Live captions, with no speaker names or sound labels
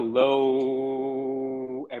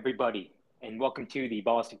Hello, everybody, and welcome to the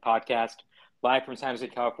Ballistic Podcast, live from San Jose,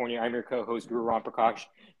 California. I'm your co-host, Guru Ram Prakash,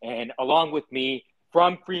 and along with me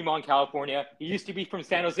from Fremont, California, he used to be from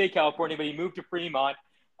San Jose, California, but he moved to Fremont,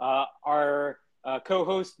 our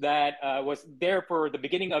co-host that was there for the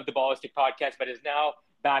beginning of the Ballistic Podcast, but is now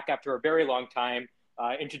back after a very long time,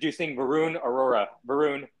 introducing Varun Arora.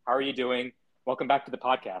 Varun, how are you doing? Welcome back to the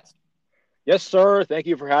podcast. Yes, sir. Thank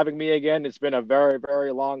you for having me again. It's been a very,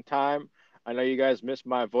 very long time. I know you guys missed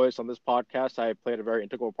my voice on this podcast. I played a very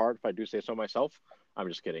integral part, if I do say so myself. I'm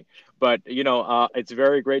just kidding. But, it's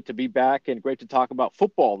very great to be back and great to talk about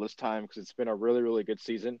football this time because it's been a really, really good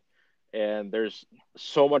season. And there's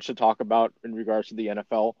so much to talk about in regards to the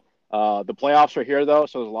NFL. The playoffs are here, though,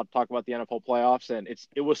 so there's a lot to talk about the NFL playoffs. And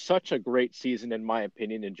it was such a great season, in my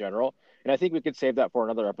opinion, in general. And I think we could save that for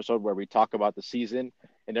another episode where we talk about the season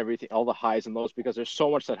and everything, all the highs and lows, because there's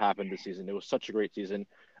so much that happened this season. It was such a great season,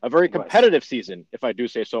 a very competitive season, if I do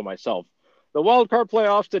say so myself. The wild card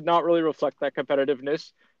playoffs did not really reflect that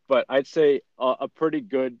competitiveness, but I'd say a pretty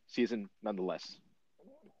good season nonetheless.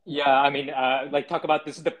 Yeah, I mean, talk about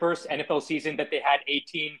this is the first NFL season that they had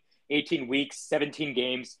 18 weeks, 17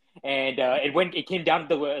 games, and it came down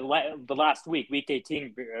to the last week, week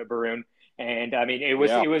 18, Varun. And I mean, it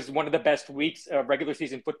was one of the best weeks of regular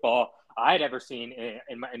season football I'd ever seen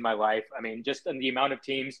in my life. I mean, just in the amount of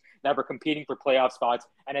teams that were competing for playoff spots,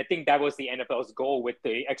 and I think that was the NFL's goal with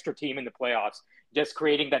the extra team in the playoffs, just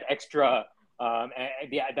creating that extra,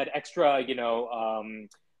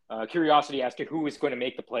 curiosity as to who is going to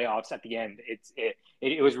make the playoffs at the end.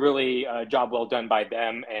 It was really a job well done by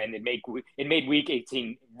them, and it made week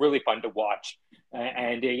 18 really fun to watch.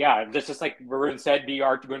 Just like Varun said, we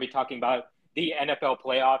are going to be talking about the NFL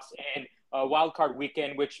playoffs and wild card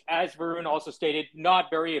weekend, which, as Varun also stated, not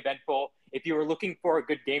very eventful. If you were looking for a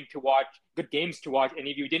good games to watch, and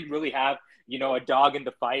if you didn't really have a dog in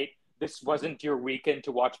the fight, this wasn't your weekend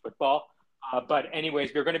to watch football. But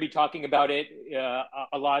anyways, we're going to be talking about it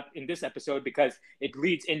a lot in this episode because it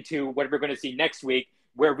leads into what we're going to see next week,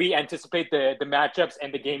 where we anticipate the matchups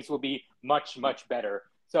and the games will be much, much better.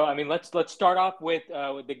 So, I mean, let's start off with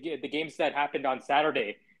the games that happened on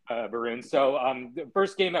Saturday, Varun. So the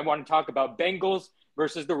first game I want to talk about, Bengals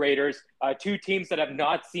versus the Raiders, two teams that have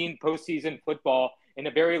not seen postseason football in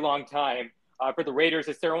a very long time. For the Raiders,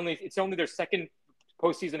 it's only their second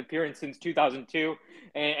postseason appearance since 2002,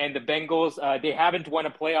 and the Bengals they haven't won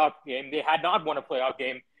a playoff game. They had not won a playoff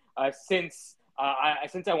game since I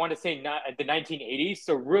want to say the 1980s.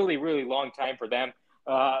 So really, really long time for them.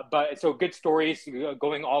 But so good stories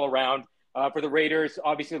going all around for the Raiders,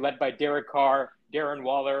 obviously led by Derek Carr, Darren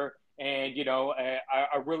Waller, and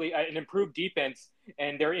an improved defense,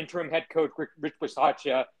 and their interim head coach Rich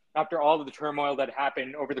Bisaccia. After all of the turmoil that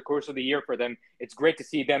happened over the course of the year for them, it's great to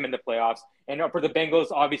see them in the playoffs. And for the Bengals,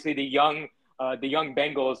 obviously the young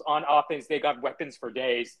Bengals on offense, they got weapons for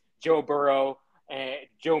days. Joe Burrow and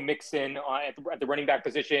Joe Mixon at the running back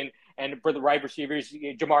position, and for the wide receivers,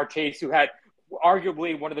 Jamar Chase, who had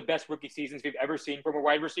arguably one of the best rookie seasons we've ever seen from a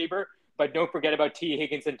wide receiver. But don't forget about T.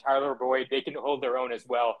 Higgins and Tyler Boyd; they can hold their own as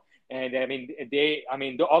well. And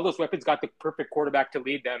all those weapons got the perfect quarterback to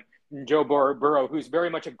lead them, Joe Burrow, who's very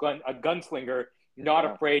much a gunslinger, not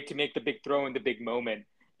afraid to make the big throw in the big moment.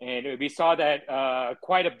 And we saw that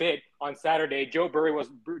quite a bit on Saturday. Joe Burrow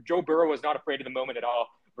was not afraid of the moment at all,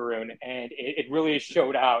 Varun, and it really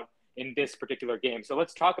showed out in this particular game. So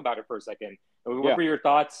let's talk about it for a second. What were your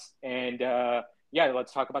thoughts? And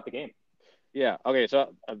let's talk about the game. Yeah. Okay.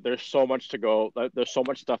 So there's so much to go. There's so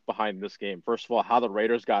much stuff behind this game. First of all, how the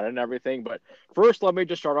Raiders got it and everything. But first, let me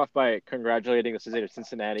just start off by congratulating the city of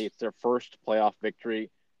Cincinnati. It's their first playoff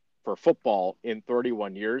victory for football in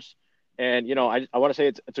 31 years. And, I want to say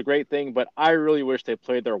it's a great thing, but I really wish they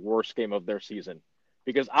played their worst game of their season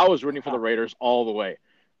because I was rooting for the Raiders all the way.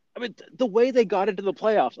 I mean, the way they got into the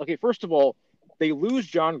playoffs. Okay, first of all, they lose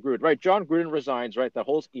John Gruden, right? John Gruden resigns, right? That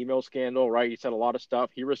whole email scandal, right? He said a lot of stuff.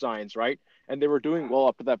 He resigns, right? And they were doing well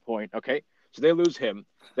up to that point, okay? So they lose him.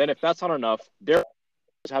 Then if that's not enough, Derek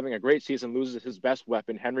is having a great season, loses his best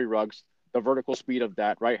weapon, Henry Ruggs, the vertical speed of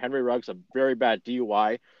that, right? Henry Ruggs, a very bad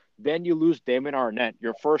DUI. Then you lose Damon Arnett,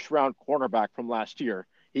 your first-round cornerback from last year.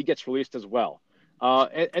 He gets released as well.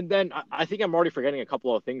 And then I think I'm already forgetting a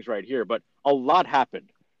couple of things right here, but a lot happened,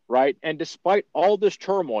 right? And despite all this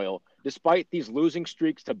turmoil, despite these losing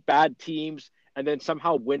streaks to bad teams and then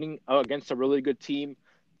somehow winning against a really good team,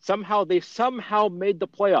 they made the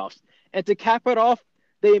playoffs. And to cap it off,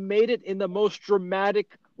 they made it in the most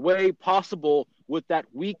dramatic way possible with that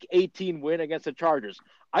Week 18 win against the Chargers.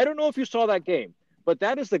 I don't know if you saw that game, but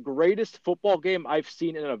that is the greatest football game I've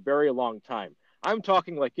seen in a very long time. I'm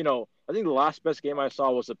talking like, I think the last best game I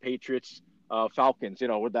saw was the Patriots Falcons,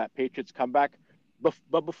 with that Patriots comeback.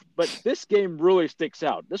 But this game really sticks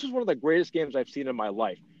out. This was one of the greatest games I've seen in my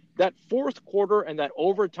life. That fourth quarter and that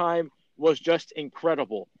overtime was just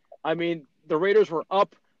incredible. I mean, the Raiders were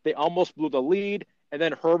up. They almost blew the lead. And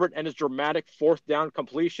then Herbert and his dramatic fourth down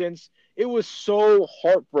completions. It was so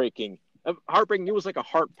heartbreaking. Heartbreaking. It was like a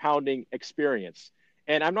heart-pounding experience.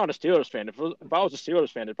 And I'm not a Steelers fan. If I was a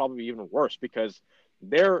Steelers fan, it'd probably be even worse because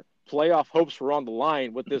their playoff hopes were on the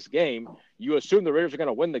line with this game. You assume the Raiders are going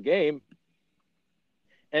to win the game.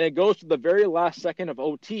 And it goes to the very last second of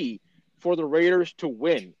OT for the Raiders to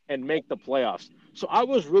win and make the playoffs. So I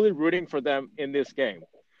was really rooting for them in this game.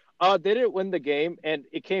 They didn't win the game, and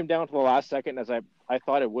it came down to the last second, as I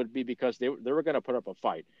thought it would be, because they were going to put up a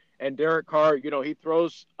fight. And Derek Carr, he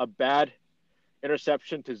throws a bad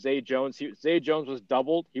interception to Zay Jones. Zay Jones was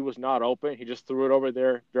doubled. He was not open. He just threw it over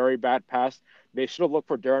there. Very bad pass. They should have looked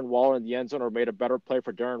for Darren Waller in the end zone or made a better play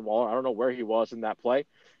for Darren Waller. I don't know where he was in that play.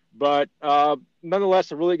 But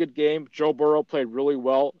nonetheless, a really good game. Joe Burrow played really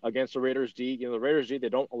well against the Raiders D. The Raiders D, they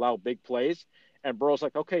don't allow big plays. And Burrow's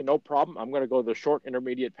like, okay, no problem. I'm going to go the short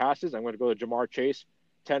intermediate passes. I'm going to go to Jamar Chase,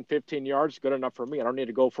 10, 15 yards, good enough for me. I don't need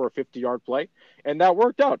to go for a 50-yard play. And that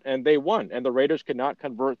worked out, and they won. And the Raiders could not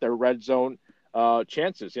convert their red zone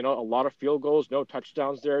chances. A lot of field goals, no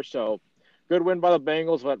touchdowns there. So good win by the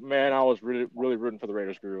Bengals. But, man, I was really, really rooting for the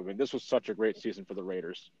Raiders group. I mean, this was such a great season for the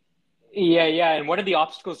Raiders. Yeah. And one of the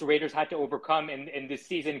obstacles the Raiders had to overcome in this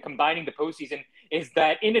season, combining the postseason, is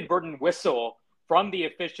that inadvertent whistle from the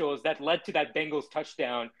officials that led to that Bengals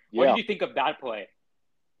touchdown. What did you think of that play?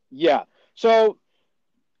 Yeah. So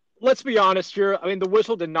let's be honest here. I mean, the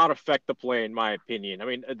whistle did not affect the play, in my opinion. I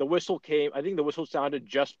mean, the whistle came – I think the whistle sounded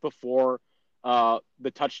just before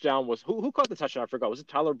the touchdown was – who caught the touchdown? I forgot. Was it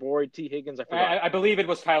Tyler Boyd, T. Higgins? I forgot. I believe it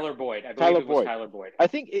was Tyler Boyd. Tyler Boyd. I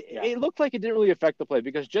think it looked like it didn't really affect the play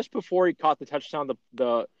because just before he caught the touchdown,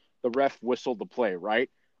 the ref whistled the play, right?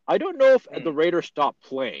 I don't know if the Raiders stopped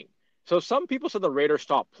playing. So some people said the Raiders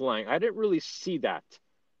stopped playing. I didn't really see that.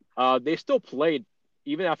 They still played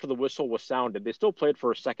even after the whistle was sounded. They still played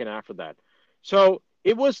for a second after that. So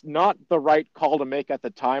it was not the right call to make at the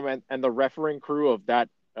time. And the refereeing crew of that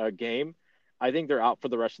game, I think they're out for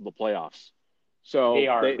the rest of the playoffs. So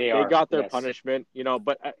they got their punishment,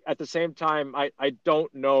 But at the same time, I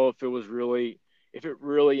don't know if it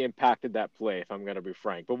really impacted that play, if I'm going to be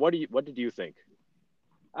frank. But what did you think?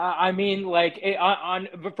 I mean,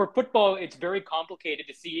 for football, it's very complicated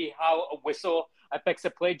to see how a whistle affects a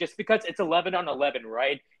play just because it's 11 on 11,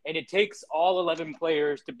 right? And it takes all 11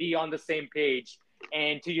 players to be on the same page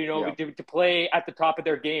and to play at the top of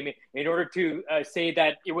their game in order to say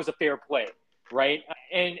that it was a fair play, right?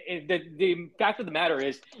 And the fact of the matter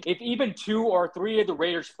is, if even 2 or 3 of the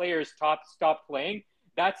Raiders players stop playing,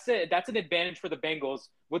 that's an advantage for the Bengals.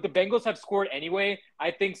 Would the Bengals have scored anyway?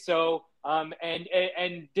 I think so.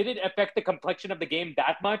 And did it affect the complexion of the game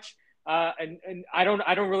that much? And I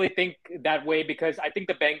don't really think that way because I think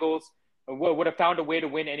the Bengals would have found a way to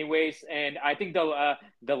win anyways. And I think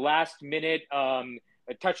the last minute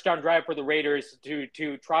touchdown drive for the Raiders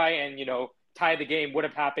to try and tie the game would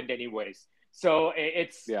have happened anyways. So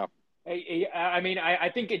it's I mean I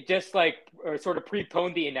think it just sort of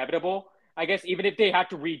preponed the inevitable. I guess even if they had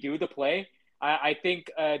to redo the play, I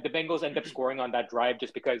think the Bengals end up scoring on that drive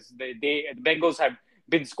just because the Bengals have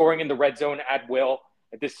been scoring in the red zone at will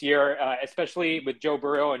this year, especially with Joe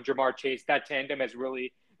Burrow and Jamar Chase. That tandem has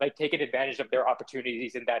really taken advantage of their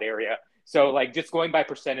opportunities in that area. So just going by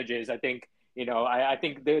percentages, I think I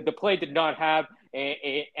think the play did not have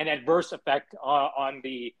an adverse effect on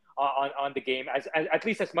the game at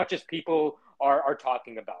least as much as people are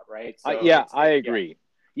talking about, right? So I agree.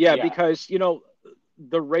 Because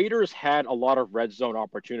the Raiders had a lot of red zone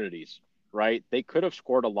opportunities, right? They could have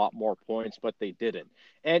scored a lot more points, but they didn't.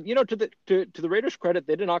 And to the Raiders' credit,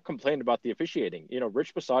 they did not complain about the officiating.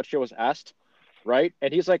 Rich Bisaccia was asked, right,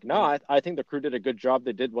 and he's like, "No, I think the crew did a good job.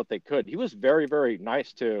 They did what they could." He was very, very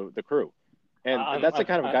nice to the crew, and that's the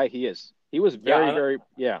kind of guy he is. He was very, very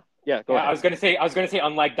Go ahead. I was gonna say,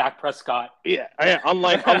 unlike Dak Prescott. Yeah.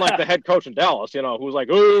 Unlike the head coach in Dallas, who's like,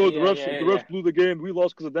 the refs blew the game. We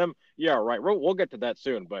lost because of them. Yeah, right. We'll get to that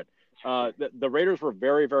soon. But the Raiders were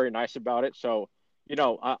very, very nice about it. So,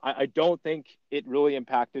 I don't think it really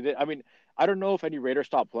impacted it. I mean, I don't know if any Raiders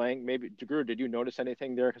stopped playing. Maybe Degru, did you notice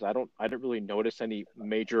anything there? Because I didn't really notice any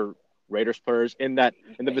major Raiders players in the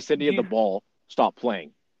vicinity of the ball stop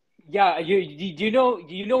playing. Yeah, you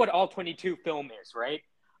know what all 22 film is, right?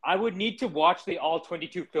 I would need to watch the all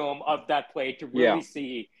 22 film of that play to really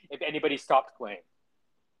see if anybody stopped playing.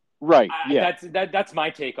 Right. Yeah. That's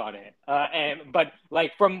my take on it. But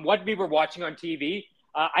like from what we were watching on TV,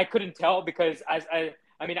 I couldn't tell because I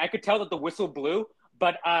mean I could tell that the whistle blew,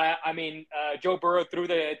 but I mean Joe Burrow threw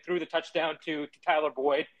the touchdown to Tyler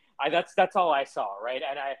Boyd. That's all I saw, right?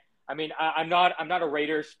 And I mean I'm not a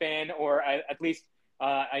Raiders fan, or at least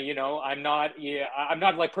you know I'm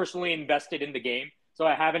not like personally invested in the game, so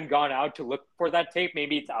I haven't gone out to look for that tape.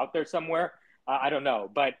 Maybe it's out there somewhere. I don't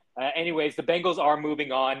know, but anyways, the Bengals are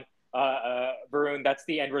moving on. Varun, that's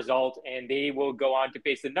the end result, and they will go on to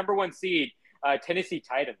face the number one seed, Tennessee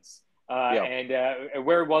Titans, Yeah. and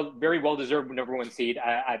very well deserved number one seed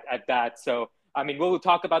at that. So, I mean, we'll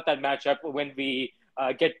talk about that matchup when we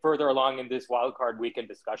get further along in this wild card weekend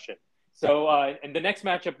discussion. So, and the next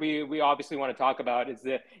matchup we obviously want to talk about is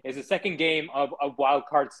the second game of wild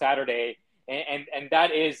card Saturday, and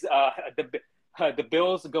that is the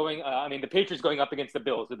Bills going. I mean, the Patriots going up against the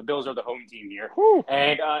Bills. The Bills are the home team here, Whew.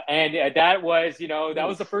 and that was that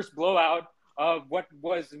was the first blowout of what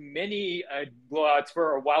was many blowouts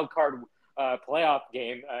for a wild card playoff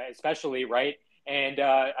game, especially right. And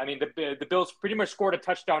I mean, the Bills pretty much scored a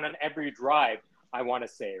touchdown on every drive. I want to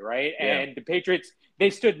say right, Yeah. and the Patriots, they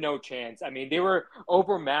stood no chance. I mean, they were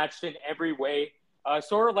overmatched in every way,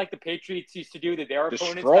 sort of like the Patriots used to do to their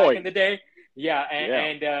opponents back in the day. Yeah,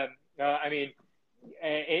 and I mean,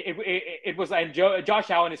 it was, and Josh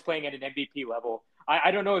Allen is playing at an MVP level.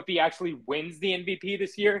 I don't know if he actually wins the MVP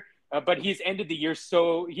this year, but he ended the year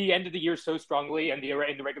so strongly in the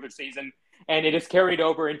regular season, and it has carried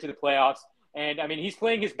over into the playoffs. And I mean, he's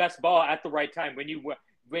playing his best ball at the right time when you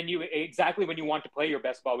want to play your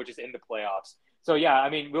best ball, which is in the playoffs. So yeah, I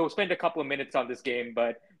mean, we'll spend a couple of minutes on this game,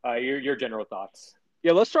 but your general thoughts.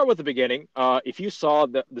 Yeah, let's start with the beginning. If you saw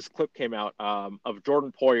that this clip came out of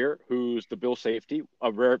Jordan Poyer, who's the Bill safety,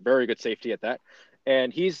 a very, very good safety at that,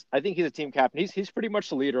 and I think he's a team captain. He's pretty much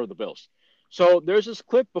the leader of the Bills. So there's this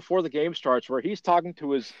clip before the game starts where he's talking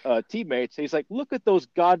to his teammates. He's like, "Look at those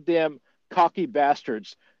goddamn cocky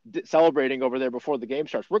bastards celebrating over there before the game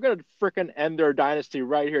starts. We're gonna freaking end their dynasty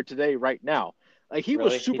right here today, right now." Like he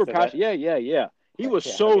Really? was super passionate. Yeah. He was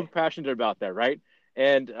so passionate about that, right?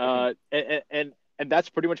 And and that's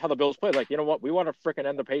pretty much how the Bills played. Like, you know what? We want to freaking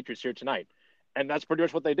end the Patriots here tonight. And that's pretty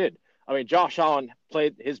much what they did. I mean, Josh Allen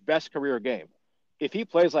played his best career game. If he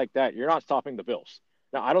plays like that, you're not stopping the Bills.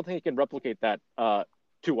 Now, I don't think he can replicate that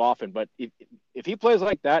too often, but if he plays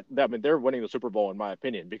like that, I mean, they're winning the Super Bowl, in my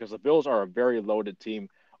opinion, because the Bills are a very loaded team,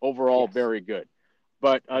 overall, yes. Very good.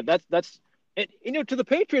 But that's and, to the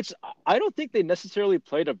Patriots, I don't think they necessarily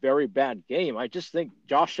played a very bad game. I just think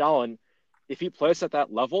Josh Allen, if he plays at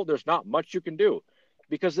that level, there's not much you can do.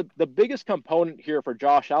 Because the biggest component here for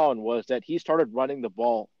Josh Allen was that he started running the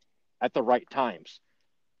ball at the right times.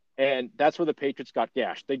 And that's where the Patriots got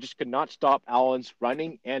gashed. They just could not stop Allen's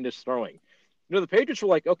running and his throwing. The Patriots were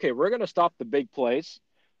like, okay, we're going to stop the big plays.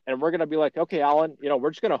 And we're going to be like, okay, Allen, we're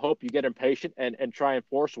just going to hope you get impatient and try and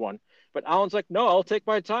force one. But Allen's like, no, I'll take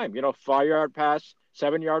my time. 5-yard pass,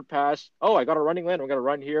 7-yard pass. Oh, I got a running lane. I'm going to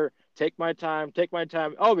run here. Take my time.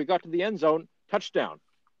 Oh, we got to the end zone. Touchdown.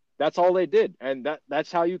 That's all they did. And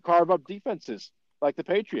that's how you carve up defenses like the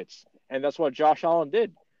Patriots. And that's what Josh Allen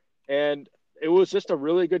did. And it was just a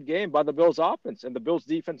really good game by the Bills offense. And the Bills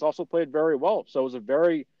defense also played very well. So it was a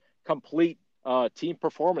very complete team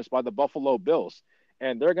performance by the Buffalo Bills.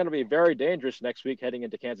 And they're going to be very dangerous next week heading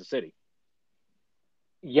into Kansas City.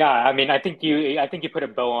 Yeah, I mean, I think you put a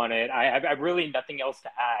bow on it. I really nothing else to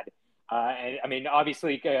add. And I mean,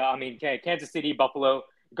 obviously, Kansas City, Buffalo,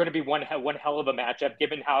 going to be one hell of a matchup,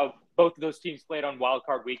 given how both of those teams played on Wild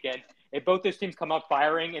Card Weekend. If both those teams come out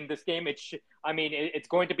firing in this game, it's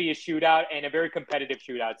going to be a shootout and a very competitive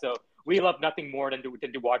shootout. So we love nothing more than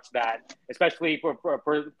to watch that, especially for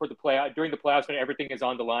the playoff during the playoffs when everything is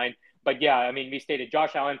on the line. But yeah, I mean, we stated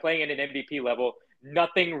Josh Allen playing at an MVP level,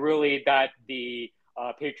 nothing really that the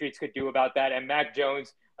Patriots could do about that. And Mac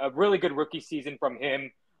Jones, a really good rookie season from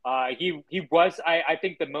him. He was, I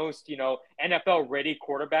think, the most, NFL ready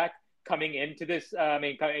quarterback coming into this,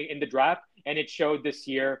 in the draft, and it showed this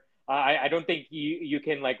year. I don't think you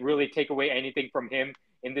can really take away anything from him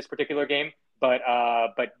in this particular game, but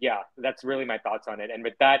yeah, that's really my thoughts on it. And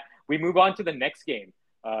with that, we move on to the next game,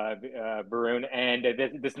 Varun, and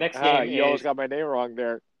this next game. You almost got my name wrong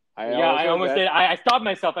there. I almost did. I stopped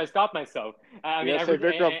myself. I mean,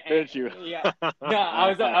 Vikram, didn't you? Yeah. No,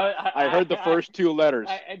 I heard the first two letters.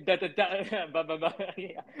 You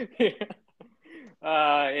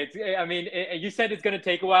said it's going to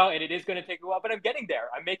take a while, and it is going to take a while, but I'm getting there.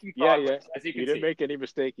 I'm making progress, as you can see. You didn't make any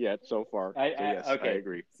mistake yet so far. Yes, okay. I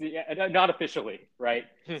agree. Not officially, right?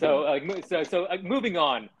 So moving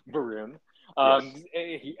on, Varun.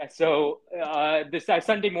 Yes. This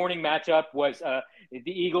Sunday morning matchup was the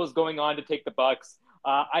Eagles going on to take the Bucks.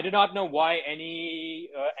 I do not know why any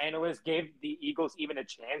analyst gave the Eagles even a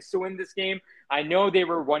chance to win this game. I know they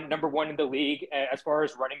were number one in the league as far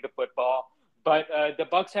as running the football, but the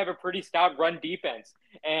Bucks have a pretty stout run defense.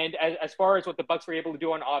 And as far as what the Bucks were able to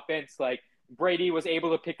do on offense, like Brady was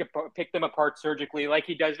able to pick them apart surgically, like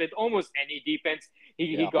he does with almost any defense.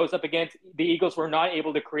 He goes up against. The Eagles were not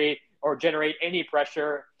able to create or generate any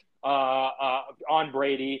pressure on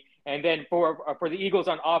Brady. And then for the Eagles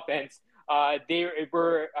on offense, they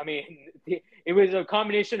were. I mean, it was a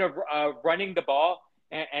combination of running the ball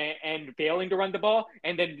and failing to run the ball,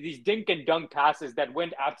 and then these dink and dunk passes that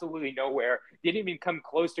went absolutely nowhere. Didn't even come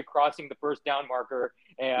close to crossing the first down marker.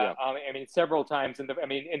 I mean, several times in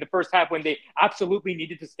the first half when they absolutely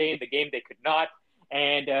needed to stay in the game, they could not.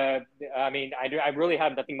 And I mean, I really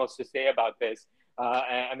have nothing much to say about this.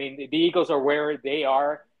 I mean, the Eagles are where they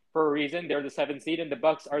are for a reason. They're the 7th seed, and the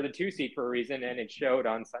Bucks are the 2 seed for a reason, and it showed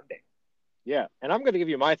on Sunday. Yeah, and I'm going to give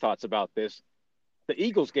you my thoughts about this. The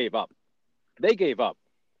Eagles gave up. They gave up.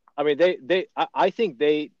 I mean, I think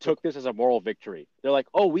they took this as a moral victory. They're like,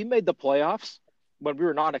 oh, we made the playoffs when we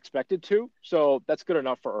were not expected to, so that's good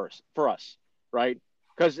enough for us, right?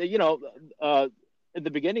 Because in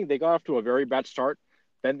the beginning they got off to a very bad start.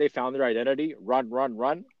 Then they found their identity,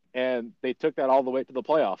 run, and they took that all the way to the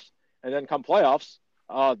playoffs. And then come playoffs,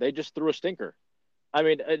 they just threw a stinker. I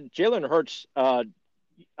mean, Jalen Hurts.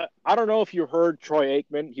 I don't know if you heard Troy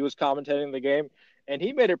Aikman. He was commentating the game, and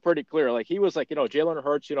he made it pretty clear. Like, he was like, Jalen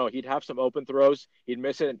Hurts, he'd have some open throws, he'd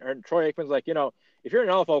miss it. And Troy Aikman's like, if you're an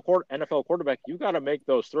NFL quarterback, you got to make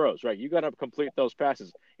those throws, right? You got to complete those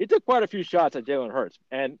passes. He took quite a few shots at Jalen Hurts,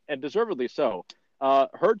 and deservedly so.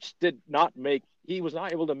 Hurts he was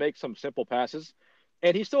not able to make some simple passes,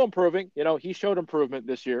 and he's still improving. He showed improvement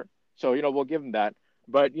this year, so we'll give him that.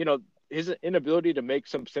 But his inability to make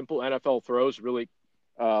some simple NFL throws really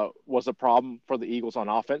was a problem for the Eagles on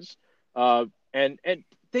offense. And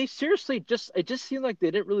they seriously it just seemed like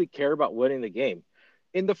they didn't really care about winning the game.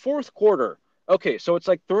 In the fourth quarter, okay, so it's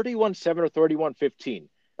like 31-7 or 31-15.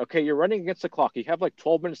 Okay, you're running against the clock. You have like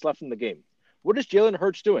 12 minutes left in the game. What is Jalen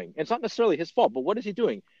Hurts doing? It's not necessarily his fault, but what is he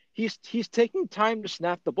doing? He's taking time to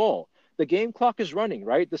snap the ball. The game clock is running,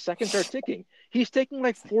 right? The seconds are ticking. He's taking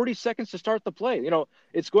like 40 seconds to start the play.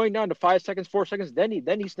 It's going down to 5 seconds, 4 seconds. Then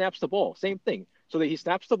he snaps the ball. Same thing. So that he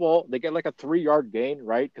snaps the ball. They get like a 3-yard gain,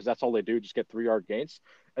 right? Because that's all they do, just get 3-yard gains.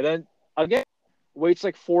 And then again, waits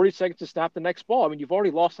like 40 seconds to snap the next ball. I mean, you've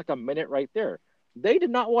already lost like a minute right there. They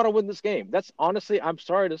did not want to win this game. That's honestly, I'm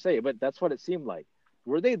sorry to say, but that's what it seemed like.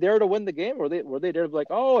 Were they there to win the game? Or were they there to be like,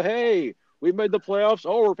 oh, hey, we made the playoffs.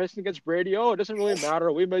 Oh, we're facing against Brady. Oh, it doesn't really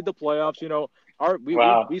matter. We made the playoffs.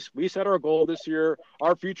 We set our goal this year.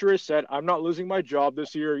 Our future is set. I'm not losing my job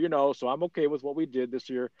this year, so I'm okay with what we did this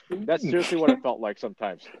year. That's seriously what it felt like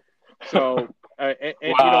sometimes. So,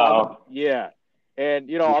 Wow. on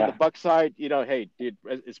the Bucs side, hey, dude,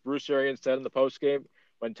 as Bruce Arians said in the post game,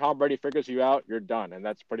 when Tom Brady figures you out, you're done. And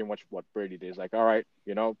that's pretty much what Brady did. He's like, all right,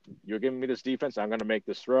 you're giving me this defense. I'm going to make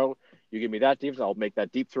this throw. You give me that defense, I'll make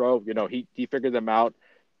that deep throw. He figured them out.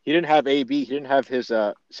 He didn't have AB. He didn't have his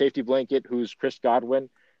safety blanket, who's Chris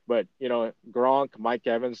Godwin. But, Gronk, Mike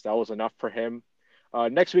Evans, that was enough for him.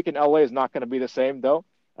 Next week in LA is not going to be the same, though.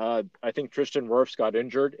 I think Tristan Wirfs got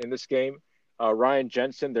injured in this game. Ryan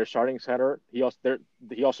Jensen, their starting center, he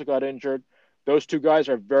also got injured. Those two guys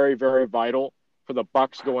are very, very vital for the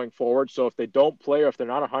Bucs going forward. So if they don't play or if they're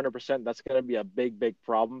not 100%, that's going to be a big, big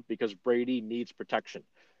problem because Brady needs protection.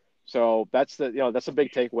 So that's a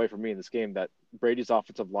big takeaway for me in this game, that Brady's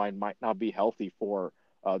offensive line might not be healthy for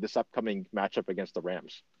this upcoming matchup against the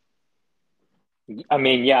Rams. I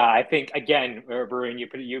mean, yeah, I think again, Varun,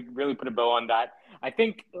 you really put a bow on that. I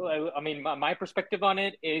think, my perspective on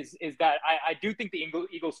it is that I do think the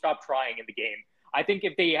Eagles stopped trying in the game. I think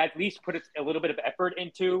if they at least put a little bit of effort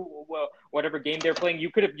into whatever game they're playing,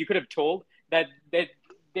 you could have told that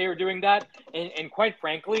they were doing that. And quite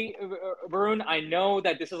frankly, Varun, I know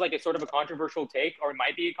that this is like a sort of a controversial take, or it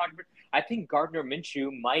might be a controversial. I think Gardner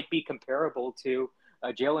Minshew might be comparable to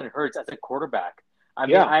Jalen Hurts as a quarterback.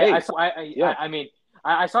 I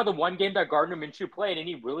saw the one game that Gardner Minshew played, and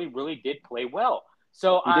he really, really did play well.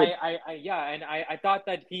 So I thought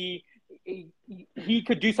that he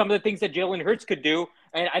could do some of the things that Jalen Hurts could do,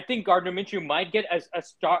 and I think Gardner Minshew might get a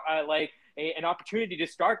start, an opportunity to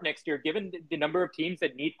start next year, given the number of teams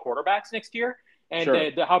that need quarterbacks next year, and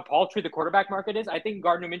sure. How paltry the quarterback market is. I think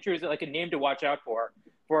Gardner Minshew is like a name to watch out for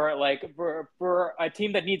a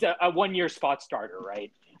team that needs a 1-year spot starter, right?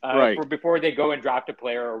 Right. for before they go and draft a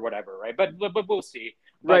player or whatever, right? But we'll see.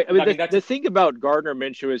 Right. But I mean, I mean that's the thing about Gardner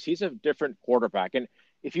Minshew is he's a different quarterback. And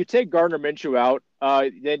if you take Gardner Minshew out,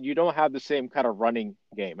 then you don't have the same kind of running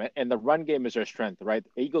game. And the run game is their strength, right?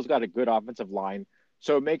 The Eagles got a good offensive line.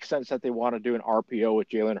 So it makes sense that they want to do an RPO with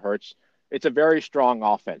Jalen Hurts. It's a very strong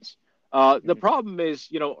offense. The problem is,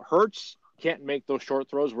 Hurts can't make those short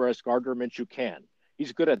throws, whereas Gardner Minshew can.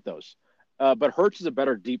 He's good at those. But Hurts is a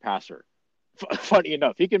better deep passer. Funny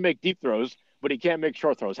enough, he can make deep throws, but he can't make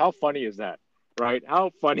short throws. How funny is that? Right?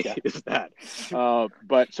 How funny yeah. is that?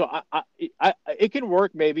 But so it can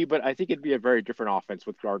work maybe, but I think it'd be a very different offense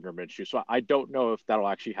with Gardner Minshew. So I don't know if that'll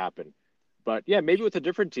actually happen. But yeah, maybe with a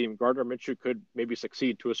different team, Gardner Minshew could maybe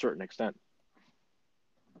succeed to a certain extent.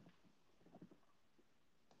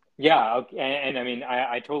 Yeah, okay. And I mean,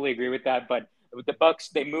 I totally agree with that. But with the Bucks,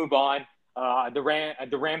 they move on.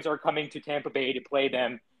 The Rams are coming to Tampa Bay to play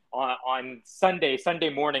them on Sunday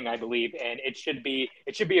morning, I believe, and it should be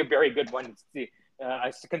a very good one.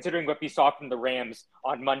 Considering what we saw from the Rams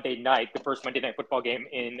on Monday night, the first Monday night football game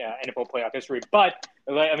in NFL playoff history. But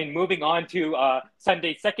I mean, moving on to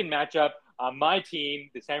Sunday's second matchup, my team,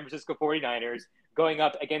 the San Francisco 49ers, going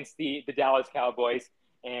up against the Dallas Cowboys.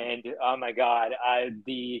 And oh my God,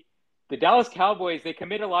 the Dallas Cowboys, they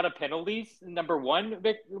commit a lot of penalties. Number one,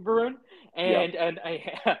 Varun, Yeah. and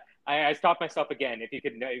I stopped myself again.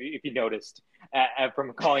 If you noticed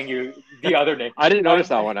from calling you the other name, I didn't notice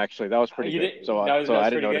that one actually. That was pretty you good. did, So that I was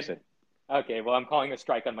didn't pretty notice good. it. Okay, well, I'm calling a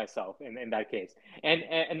strike on myself in that case.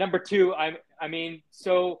 And number two, I mean,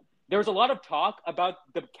 so there was a lot of talk about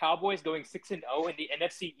the Cowboys going 6-0 in the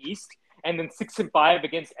NFC East, and then 6-5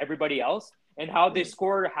 against everybody else, and how they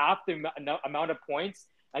score half the amount of points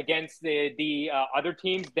against the other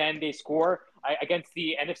teams than they score against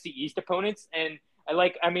the NFC East opponents. And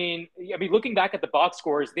looking back at the box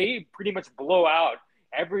scores, they pretty much blow out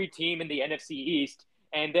every team in the NFC East.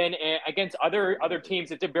 And then against other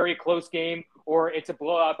teams, it's a very close game, or it's a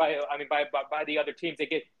blowout by the other teams.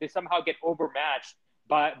 They somehow get overmatched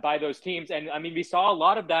by those teams. And I mean, we saw a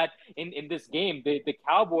lot of that in this game. The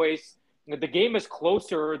Cowboys, the game is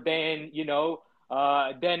closer than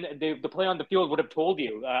then the play on the field would have told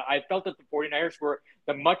you. I felt that the 49ers were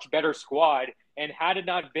the much better squad, and had it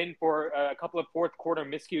not been for a couple of fourth quarter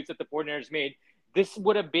miscues that the 49ers made, this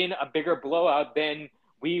would have been a bigger blowout than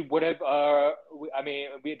we would have.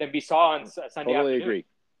 Than we saw on Sunday Totally afternoon. agree.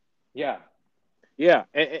 Yeah. Yeah,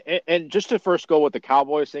 and just to first go with the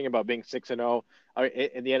Cowboys thing about being 6-0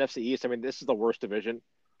 in the NFC East. I mean, this is the worst division,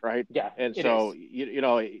 right? Yeah, And it so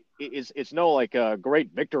is. it's no like a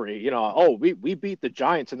great victory. Oh, we beat the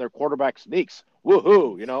Giants and their quarterback sneaks.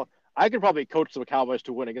 Woohoo! I could probably coach the Cowboys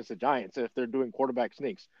to win against the Giants if they're doing quarterback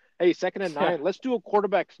sneaks. Hey, 2nd and 9, let's do a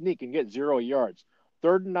quarterback sneak and get 0 yards.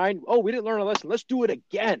 3rd and 9, oh, we didn't learn a lesson. Let's do it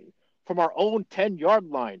again from our own 10-yard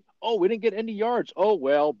line. Oh, we didn't get any yards. Oh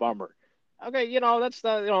well, bummer. Okay, that's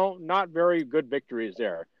the not very good victories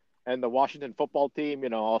there. And the Washington football team,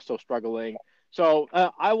 also struggling. So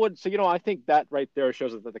I would say, I think that right there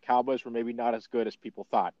shows that the Cowboys were maybe not as good as people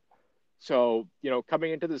thought. So,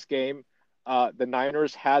 coming into this game, the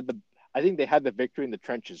Niners I think they had the victory in the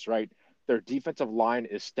trenches, right? Their defensive line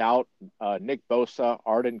is stout. Nick Bosa,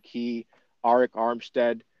 Arden Key, Arik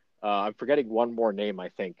Armstead. I'm forgetting one more name, I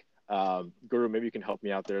think. Guru, maybe you can help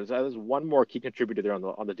me out there. There's one more key contributor there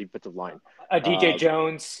on the defensive line. DJ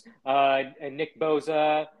Jones, Nick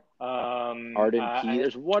Bosa, Arden Key.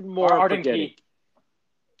 There's one more I'm Arden forgetting. Key.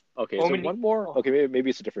 Okay, is there one more? Okay, maybe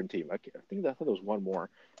it's a different team. I think there was one more.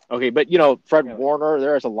 Okay, but Fred Warner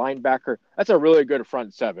there as a linebacker. That's a really good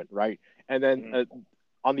front seven, right? And then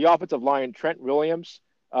on the offensive line, Trent Williams.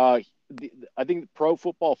 I think Pro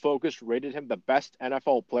Football Focus rated him the best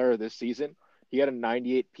NFL player this season. He had a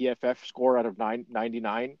 98 PFF score out of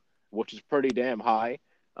 99, which is pretty damn high.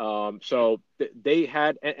 So they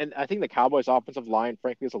had, and I think the Cowboys' offensive line,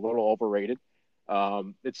 frankly, is a little overrated.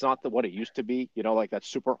 It's not what it used to be, like that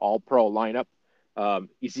super all-pro lineup.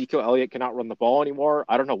 Ezekiel Elliott cannot run the ball anymore.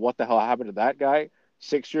 I don't know what the hell happened to that guy.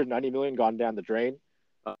 6 years, 90 million gone down the drain.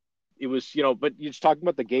 It was, but you're just talking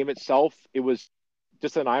about the game itself. It was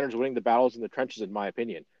just the Niners winning the battles in the trenches, in my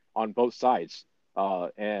opinion, on both sides.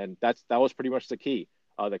 And that was pretty much the key.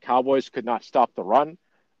 The Cowboys could not stop the run.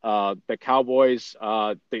 The Cowboys,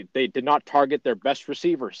 they did not target their best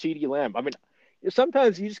receiver, CeeDee Lamb. I mean,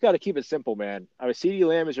 sometimes you just got to keep it simple, man. I mean, CeeDee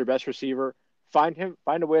Lamb is your best receiver. Find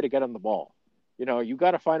a way to get him the ball. You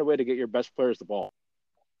got to find a way to get your best players the ball.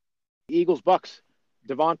 Eagles, Bucks,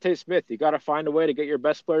 Devontae Smith, you got to find a way to get your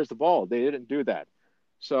best players the ball. They didn't do that.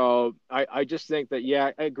 So I just think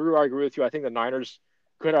that, I agree with you. I think the Niners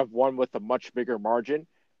could have won with a much bigger margin.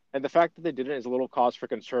 and the fact that they didn't is a little cause for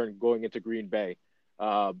concern going into Green Bay.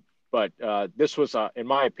 But this was, in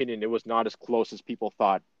my opinion, it was not as close as people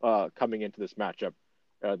thought coming into this matchup.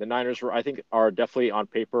 The Niners were, I think, are definitely on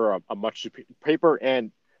paper a much paper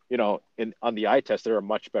and on the eye test, they're a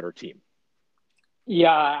much better team.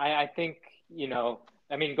 Yeah, I think,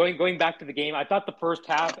 I mean, going back to the game, I thought the first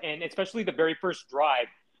half and especially the very first drive,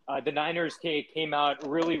 the Niners came out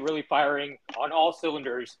really, really firing on all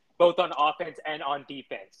cylinders, both on offense and on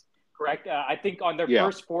defense. Correct. I think on their Yeah,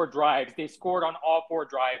 first four drives, they scored on all four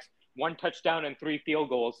drives, one touchdown and three field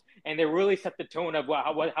goals, and they really set the tone of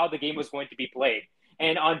how the game was going to be played.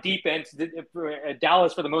 And on defense,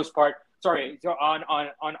 Dallas for the most part, sorry,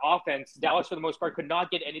 on offense, Dallas for the most part could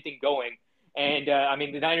not get anything going. And I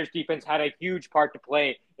mean, the Niners defense had a huge part to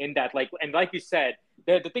play in that. Like you said,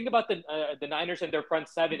 the thing about the Niners and their front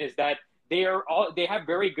seven is that they have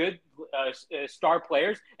very good star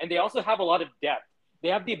players, and they also have a lot of depth. They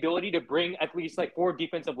have the ability to bring at least like four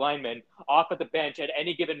defensive linemen off at the bench at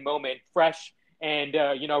any given moment, fresh and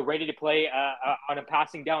ready to play on a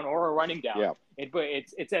passing down or a running down. yeah,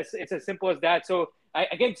 It's as simple as that. So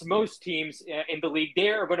against most teams in the league, they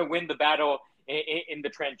are going to win the battle in the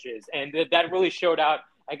trenches, and that really showed out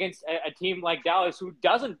against a team like Dallas who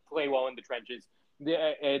doesn't play well in the trenches.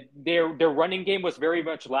 Their running game was very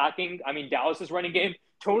much lacking. I mean, Dallas's running game.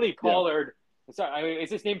 Tony Pollard. Yeah. Sorry, is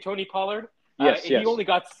his name Tony Pollard? Yes, yes.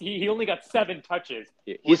 He only got 7 touches.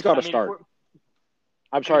 He's got to start.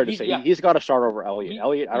 I'm sorry to say, he's got to start over Elliott.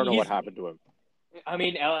 Elliott, I don't know what happened to him. I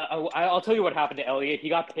mean, I'll tell you what happened to Elliott. He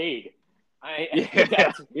got paid.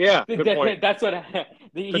 Good point. That's what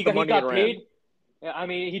he got paid. I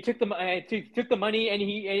mean, he took the money and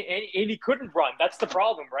he couldn't run. That's the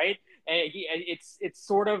problem, right? And it's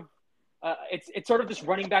sort of this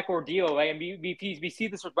running back ordeal, right? And we see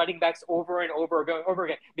this with running backs over and over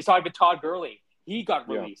again. We saw it with Todd Gurley. He got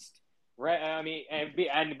released, right? I mean,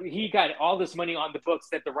 and he got all this money on the books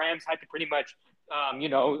that the Rams had to pretty much,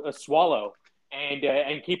 swallow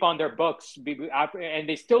and keep on their books. And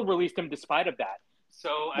they still released him despite of that.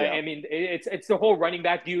 So, yeah. I mean, it's the whole running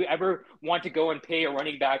back. Do you ever want to go and pay a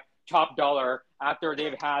running back top dollar after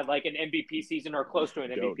they've had like an MVP season or close to an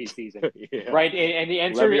MVP season? Right? And the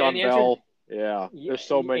answer... Le'Veon Bell. Yeah, there's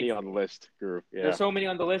so many on the list, group. Yeah. There's so many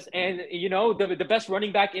on the list. And, the best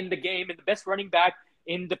running back in the game and the best running back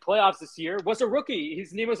in the playoffs this year was a rookie.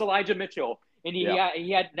 His name was Elijah Mitchell. And he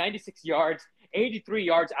had 96 yards, 83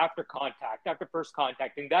 yards after first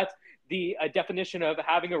contact. And that's the definition of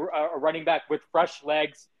having a running back with fresh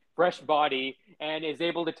legs, fresh body, and is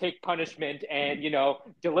able to take punishment and,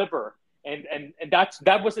 deliver. And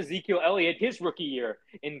that was Ezekiel Elliott, his rookie year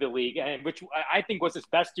in the league, and which I think was his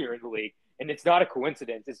best year in the league. And it's not a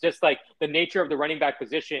coincidence. It's just like the nature of the running back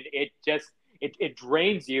position. It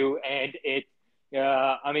drains you, and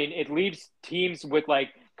it leaves teams with like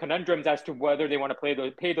conundrums as to whether they want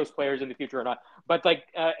to pay those players in the future or not. But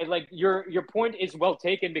your point is well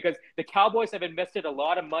taken, because the Cowboys have invested a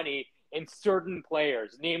lot of money in certain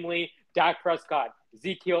players, namely Dak Prescott,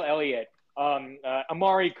 Ezekiel Elliott,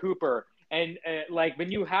 Amari Cooper. And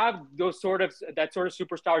when you have that sort of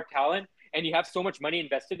superstar talent and you have so much money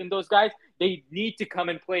invested in those guys, they need to come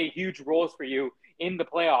and play huge roles for you in the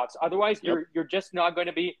playoffs. Otherwise, you're just not going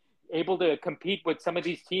to be able to compete with some of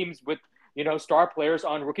these teams with, star players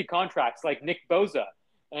on rookie contracts like Nick Bosa.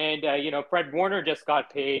 And, Fred Warner just got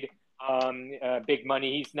paid big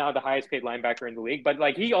money. He's now the highest paid linebacker in the league. But,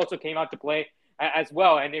 he also came out to play as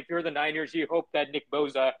well. And if you're the Niners, you hope that Nick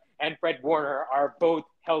Bosa and Fred Warner are both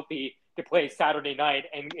healthy to play Saturday night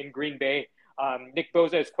in Green Bay. Nick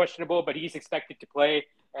Bosa is questionable, but he's expected to play.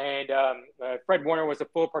 And Fred Warner was a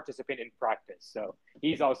full participant in practice. So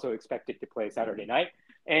he's also expected to play Saturday night.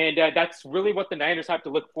 And that's really what the Niners have to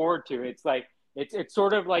look forward to. It's like it's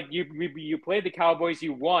sort of like you played the Cowboys,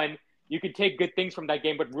 you won. You could take good things from that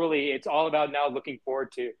game, but really it's all about now looking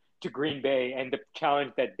forward to Green Bay and the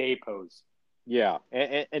challenge that they pose. Yeah,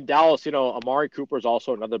 and Dallas, Amari Cooper is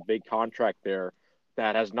also another big contract there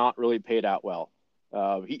that has not really paid out well.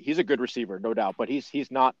 He's a good receiver, no doubt, but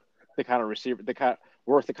he's not the kind of receiver,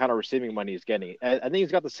 worth the kind of receiving money he's getting. I think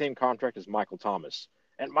he's got the same contract as Michael Thomas.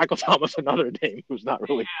 And Michael Thomas, another name who's not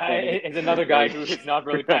really is another guy who's not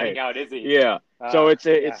really panning out, is he? Yeah. So it's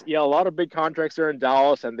a lot of big contracts there in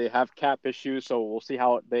Dallas, and they have cap issues. So we'll see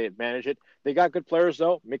how they manage it. They got good players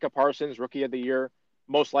though. Micah Parsons, rookie of the year,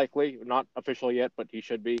 most likely, not official yet, but he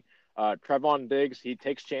should be. Trevon Diggs, he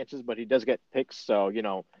takes chances, but he does get picks. So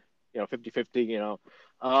 50-50.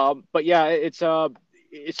 But yeah,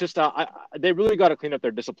 it's just they really got to clean up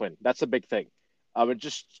their discipline. That's the big thing.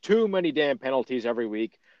 Just too many damn penalties every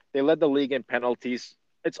week. They led the league in penalties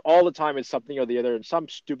it's all the time. It's something or the other, and some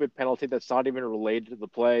stupid penalty that's not even related to the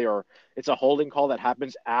play, or it's a holding call that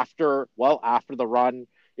happens after the run.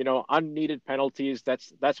 Unneeded penalties.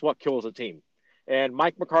 That's what kills a team. And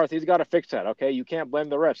Mike McCarthy's got to fix that. Okay, you can't blame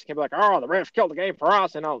the refs. You can't be like, oh, the refs killed the game for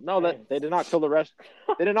us. And no, that they did not kill the refs.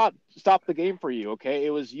 They did not stop the game for you. Okay, it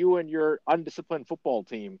was you and your undisciplined football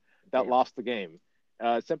team that lost the game.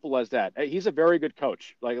 Simple as that. He's a very good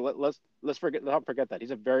coach. Like let's not forget that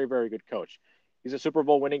he's a very, very good coach. He's a Super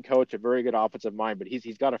Bowl winning coach, a very good offensive mind, but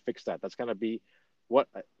he's got to fix that. That's going to be what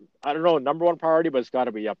I don't know, number one priority, but it's got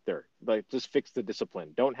to be up there. Like just fix the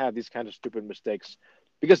discipline. Don't have these kind of stupid mistakes,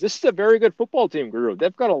 because this is a very good football team, Guru.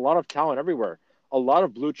 They've got a lot of talent everywhere, a lot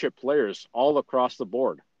of blue chip players all across the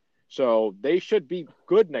board. So they should be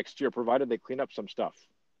good next year, provided they clean up some stuff.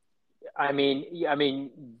 I think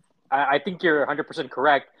you're 100%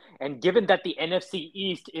 correct. And given that the NFC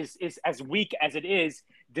East is as weak as it is,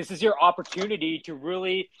 this is your opportunity to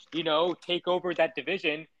really, take over that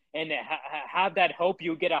division and have that hope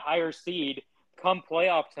you get a higher seed come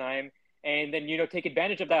playoff time. And then, take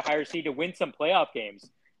advantage of that higher seed to win some playoff games.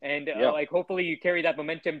 And hopefully you carry that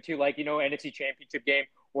momentum to NFC Championship game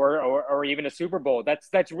or even a Super Bowl.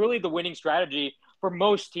 That's really the winning strategy for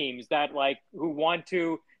most teams that who want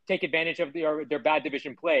to take advantage of their bad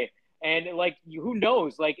division play. And who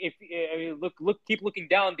knows? If keep looking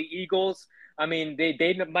down, the Eagles. I mean,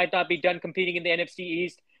 they might not be done competing in the NFC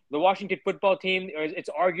East. The Washington football team. It's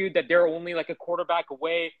argued that they're only a quarterback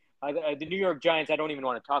away. The New York Giants. I don't even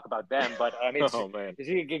want to talk about them. But I mean, oh man.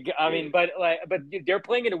 But they're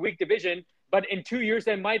playing in a weak division. But in 2 years,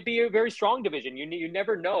 that might be a very strong division. You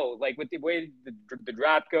never know, with the way the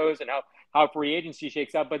draft goes and how free agency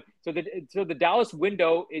shakes out. But so the Dallas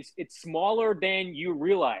window it's smaller than you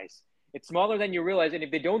realize. It's smaller than you realize, and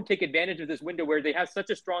if they don't take advantage of this window where they have such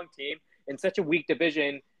a strong team in such a weak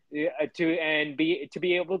division to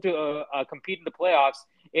be able to compete in the playoffs,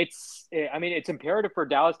 it's imperative for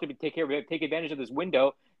Dallas to take advantage of this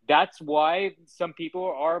window. That's why some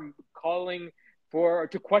people are calling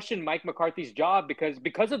to question Mike McCarthy's job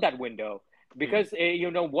because of that window. Because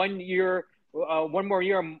 1 year. One more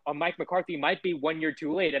year on Mike McCarthy might be 1 year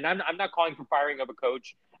too late, and I'm not calling for firing of a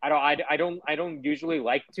coach. I don't usually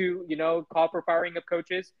like to call for firing of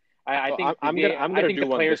coaches. I think the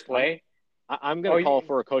players play. I'm going to call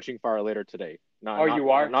for a coaching fire later today. You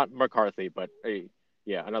are not McCarthy, but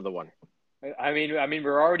another one. I mean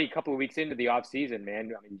we're already a couple of weeks into the off season,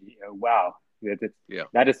 man. I mean, wow.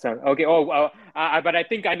 That is some okay. But I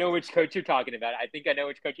think I know which coach you're talking about.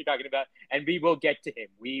 And we will get to him.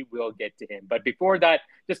 But before that,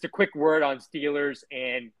 just a quick word on Steelers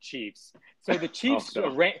and Chiefs. So the Chiefs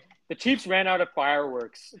ran out of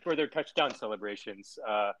fireworks for their touchdown celebrations.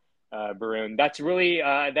 Barun, that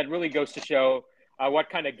really goes to show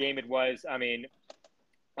what kind of game it was. I mean,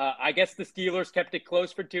 I guess the Steelers kept it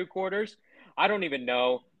close for 2 quarters. I don't even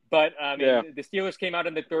know. But the Steelers came out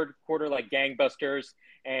in the third quarter like gangbusters,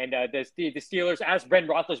 and the Steelers, as Ben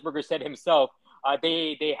Roethlisberger said himself,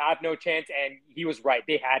 they have no chance, and he was right.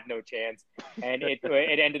 They had no chance, and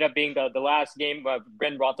it ended up being the last game of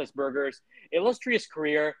Ben Roethlisberger's illustrious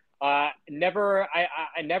career. I never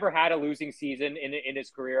had a losing season in his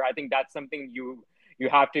career. I think that's something you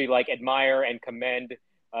have to admire and commend.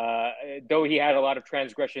 Though he had a lot of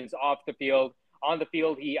transgressions off the field. On the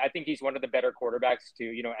field, I think he's one of the better quarterbacks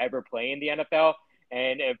to ever play in the NFL.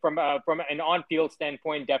 And from an on-field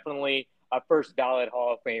standpoint, definitely a first ballot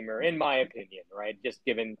Hall of Famer, in my opinion. Right, just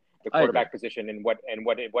given the quarterback position and what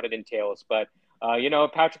it entails. But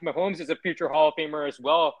Patrick Mahomes is a future Hall of Famer as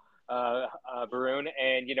well, Barun,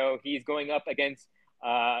 and he's going up against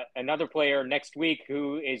another player next week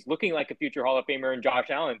who is looking like a future Hall of Famer in Josh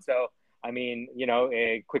Allen. So I mean,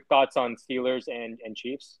 quick thoughts on Steelers and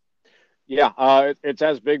Chiefs. Yeah, it's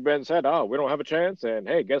as Big Ben said, we don't have a chance. And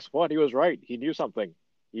hey, guess what? He was right. He knew something.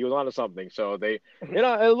 He was onto something. So they,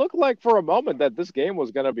 it looked like for a moment that this game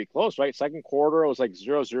was going to be close, right? Second quarter, it was like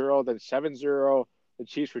 0-0, then 7-0. The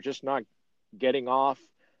Chiefs were just not getting off.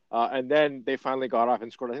 And then they finally got off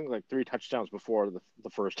and scored, I think, like 3 touchdowns before the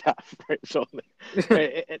first half, right? So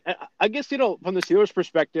I guess, from the Steelers'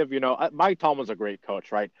 perspective, Mike Tomlin's a great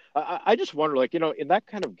coach, right? I just wonder, in that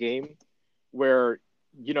kind of game where –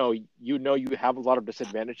 you have a lot of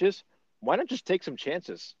disadvantages, why not just take some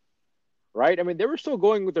chances, right? I mean, they were still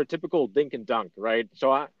going with their typical dink and dunk, right?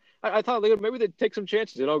 So I thought maybe they'd take some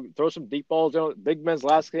chances, throw some deep balls. Big Ben's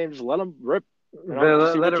last game, just let him rip.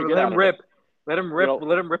 Let him rip. Let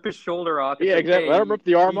him rip his shoulder off. It's exactly. Let him rip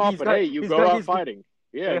the arm off, you go out fighting.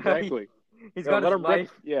 Yeah, exactly. He's got his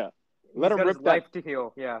life. Let him rip that life to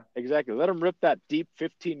heal. Yeah, exactly. Let him rip that deep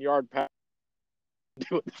 15-yard pass.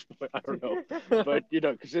 do at this point. I don't know, but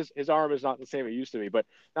because his arm is not the same it used to be. But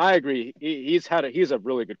I agree. He's a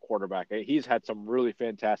really good quarterback. He's had some really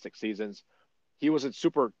fantastic seasons. He was a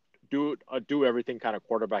super do everything kind of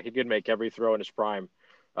quarterback. He could make every throw in his prime,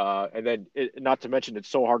 and then not to mention it's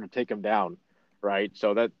so hard to take him down, right?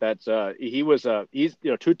 So he's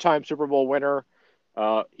 2-time Super Bowl winner.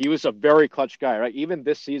 He was a very clutch guy, right? Even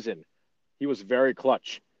this season, he was very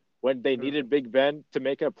clutch. When they needed Big Ben to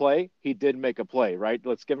make a play, he did make a play, right?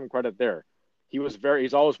 Let's give him credit there.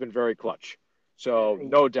 He's always been very clutch. So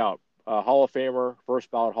no doubt, Hall of Famer, first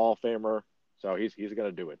ballot Hall of Famer. So he's going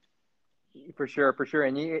to do it. For sure.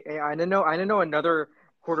 And I know another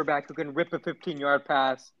quarterback who can rip a 15-yard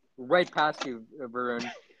pass right past you, Varun.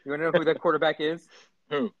 You want to know who that quarterback is?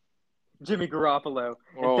 Who? Jimmy Garoppolo.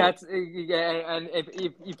 Oh. And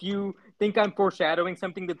if you think I'm foreshadowing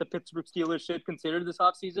something that the Pittsburgh Steelers should consider this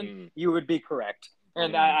offseason, you would be correct.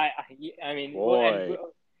 And I mean,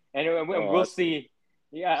 we'll see.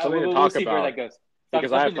 Yeah, we'll see where that goes.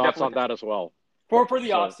 Because I have thoughts on that as well. For the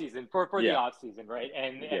offseason, the offseason, right?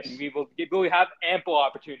 And we will have ample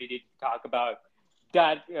opportunity to talk about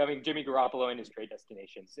that. I mean, Jimmy Garoppolo and his trade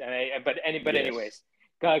destinations. Anyways,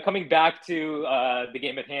 coming back to the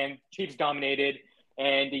game at hand, Chiefs dominated,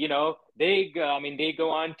 and they go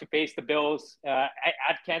on to face the Bills at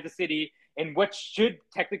Kansas City in what should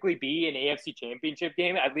technically be an AFC Championship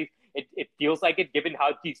game. At least it feels like it, given how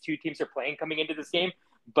these two teams are playing coming into this game.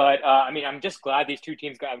 But I'm just glad these two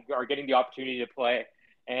teams are getting the opportunity to play.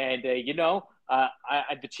 And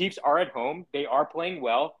the Chiefs are at home; they are playing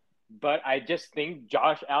well. But I just think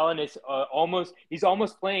Josh Allen is almost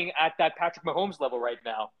playing at that Patrick Mahomes level right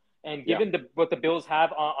now. And given what the Bills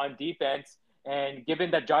have on defense, and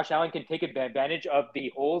given that Josh Allen can take advantage of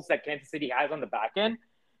the holes that Kansas City has on the back end,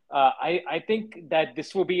 I think that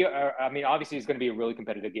this will be. Obviously, it's going to be a really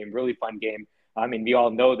competitive game, really fun game. I mean, we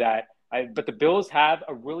all know that. But the Bills have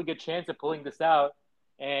a really good chance of pulling this out,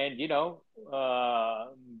 and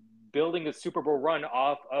building a Super Bowl run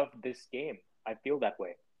off of this game. I feel that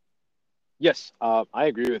way. Yes, I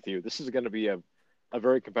agree with you. This is going to be a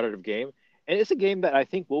very competitive game. And it's a game that I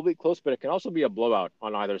think will be close, but it can also be a blowout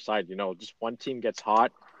on either side. Just one team gets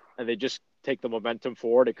hot and they just take the momentum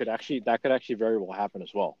forward. That could actually very well happen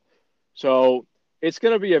as well. So it's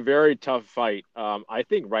going to be a very tough fight. I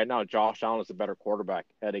think right now Josh Allen is the better quarterback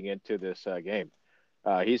heading into this game.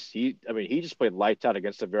 He just played lights out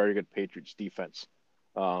against a very good Patriots defense.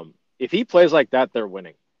 If he plays like that, they're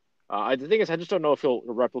winning. The thing is, I just don't know if he'll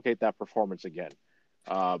replicate that performance again,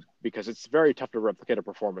 because it's very tough to replicate a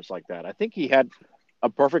performance like that. I think he had a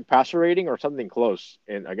perfect passer rating or something close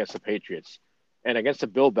against the Patriots, and against the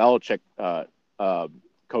Bill Belichick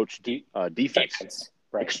coach defense.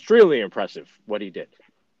 Right. Extremely impressive what he did.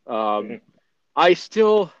 I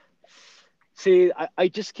still see. I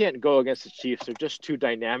just can't go against the Chiefs. They're just too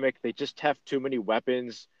dynamic. They just have too many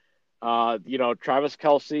weapons. Travis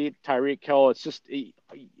Kelce, Tyreek Hill,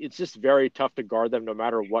 it's just very tough to guard them no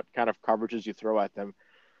matter what kind of coverages you throw at them.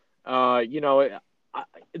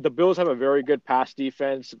 The Bills have a very good pass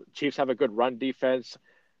defense. Chiefs have a good run defense.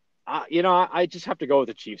 I just have to go with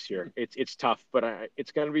the Chiefs here. It's tough, but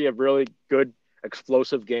it's going to be a really good,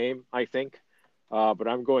 explosive game, I think. But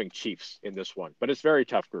I'm going Chiefs in this one. But it's very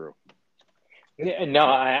tough, Guru. No,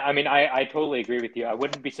 I totally agree with you. I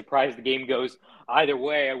wouldn't be surprised the game goes either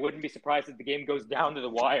way. I wouldn't be surprised if the game goes down to the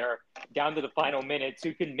wire, down to the final minutes.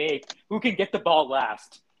 Who can get the ball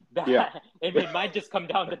last? It might just come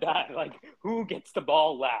down to that, like who gets the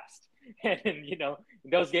ball last. And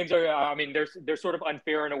those games are, they're sort of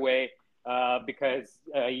unfair in a way, because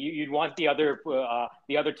you'd want the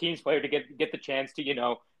other team's player to get the chance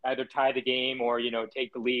to either tie the game or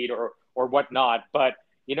take the lead or whatnot. But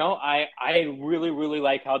I really, really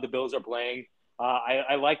like how the Bills are playing.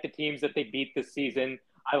 I like the teams that they beat this season.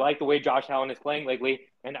 I like the way Josh Allen is playing lately,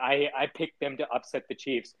 and I picked them to upset the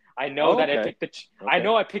Chiefs. I know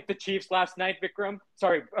I picked the Chiefs last night, Vikram.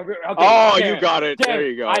 Sorry. Okay, you got it. There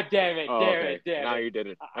you go. Damn it. Now you did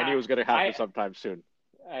it. I knew it was going to happen sometime soon.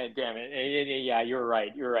 Damn it. Yeah, you're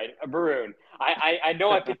right. Varun. I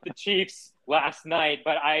know I picked the Chiefs last night,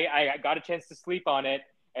 but I got a chance to sleep on it.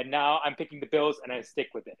 And now I'm picking the Bills, and I stick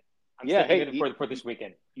with it. I'm sticking with it for this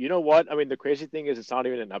weekend. You know what? The crazy thing is it's not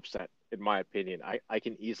even an upset, in my opinion. I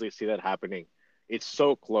can easily see that happening. It's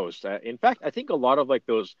so close. In fact, I think a lot of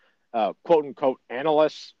those quote-unquote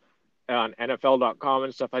analysts on NFL.com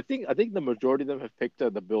and stuff, I think the majority of them have picked the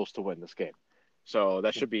Bills to win this game. So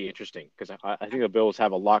that should be interesting because I think the Bills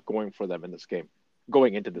have a lot going for them in this game,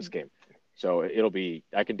 going into this game. So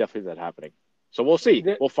I can definitely see that happening. So we'll see.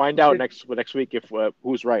 We'll find out next week if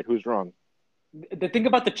who's right, who's wrong. the thing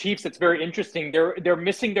about the Chiefs that's very interesting, they're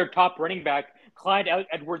missing their top running back, Clyde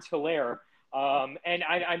Edwards-Helaire. And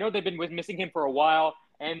I know they've been missing him for a while,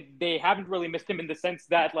 and they haven't really missed him in the sense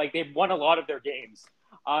that like they've won a lot of their games.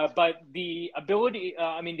 But the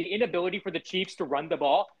inability for the Chiefs to run the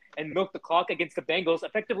ball and milk the clock against the Bengals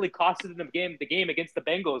effectively costed them the game against the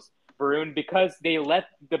Bengals, Varun, because they let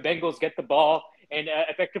the Bengals get the ball and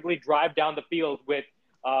effectively drive down the field with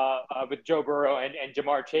Joe Burrow and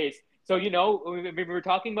Jamar Chase. So, we were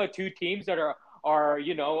talking about two teams that are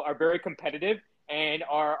very competitive and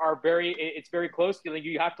are it's very close.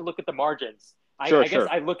 You have to look at the margins. Sure, I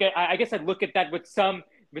guess I look at that with some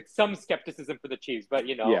skepticism for the Chiefs, but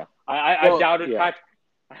I doubted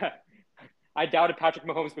I doubted Patrick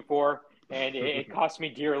Mahomes before, and it cost me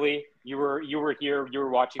dearly. You were here, you were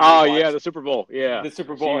watching. The Super Bowl, the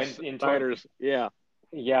Super Bowl Chiefs, in Niners, Yeah,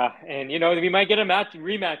 and we might get a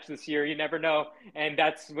rematch this year. You never know, and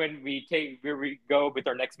that's when we go with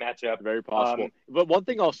our next matchup. Very possible. But one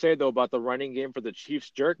thing I'll say though about the running game for the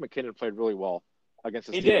Chiefs, Jerick McKinnon played really well against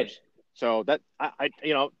the Steelers. He did. So that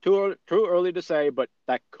too early to say, but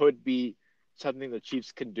that could be something the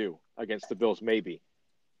Chiefs can do against the Bills. Maybe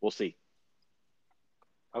we'll see.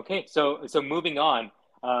 Okay, so moving on,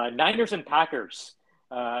 Niners and Packers.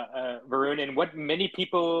 Varun, and what many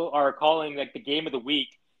people are calling like the game of the week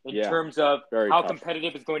in terms of how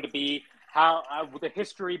competitive it's going to be, how the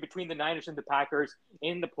history between the Niners and the Packers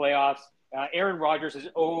in the playoffs. Aaron Rodgers is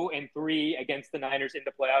 0-3 against the Niners in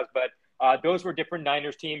the playoffs, but those were different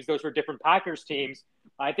Niners teams. Those were different Packers teams.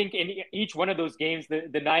 I think in each one of those games,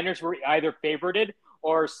 the Niners were either favorited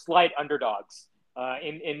or slight underdogs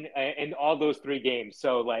in all those three games.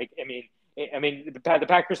 So, the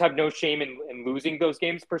Packers have no shame in losing those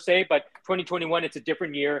games per se, but 2021, it's a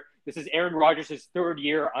different year. This is Aaron Rodgers' third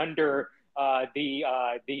year under the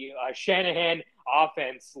Shanahan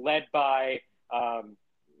offense led by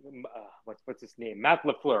what's his name, Matt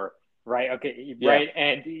LaFleur, right? Okay, right,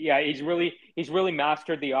 and he's really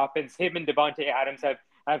mastered the offense. Him and Davante Adams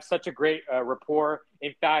have such a great rapport.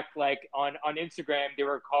 In fact, like on Instagram, they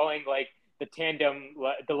were calling like the tandem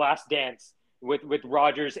the last dance with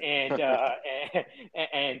Rodgers and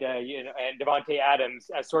Davante Adams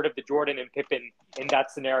as sort of the Jordan and Pippen in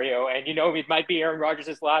that scenario. And it might be Aaron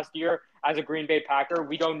Rodgers' last year as a Green Bay Packer.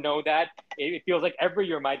 We don't know that. It feels like every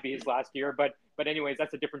year might be his last year, but anyways,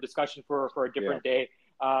 that's a different discussion for a different day.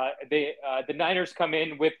 The Niners come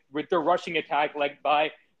in with their rushing attack led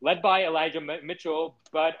by Elijah Mitchell,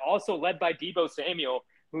 but also led by Deebo Samuel,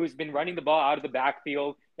 who's been running the ball out of the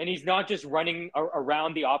backfield. And he's not just running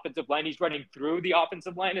around the offensive line, he's running through the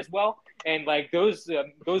offensive line as well. And like those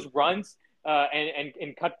runs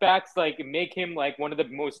and cutbacks like make him like one of the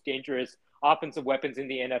most dangerous offensive weapons in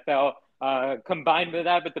the NFL. Combined with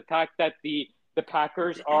that, with the fact that the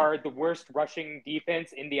Packers are the worst rushing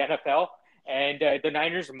defense in the NFL, and the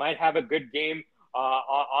Niners might have a good game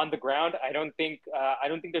on the ground. I don't think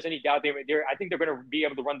there's any doubt I think they're going to be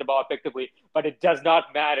able to run the ball effectively, but it does not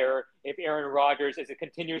matter if Aaron Rodgers is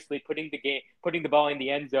continuously putting the ball in the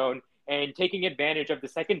end zone and taking advantage of the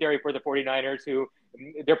secondary for the 49ers, who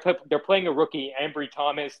they're playing a rookie, Ambry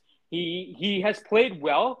Thomas. He has played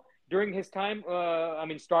well during his time,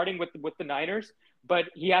 starting with the Niners, but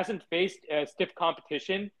he hasn't faced stiff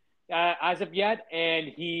competition as of yet,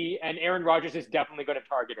 and Aaron Rodgers is definitely going to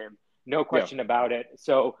target him. No question about it.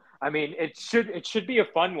 So, it should be a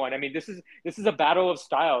fun one. This is a battle of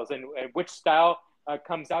styles, and which style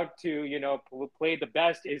comes out to play the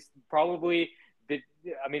best is probably the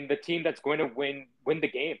team that's going to win the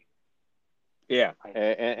game. Yeah,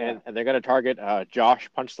 and they're going to target Josh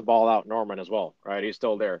punch the ball out Norman as well, right? He's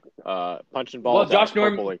still there, punching balls. Well,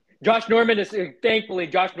 Josh Norman is thankfully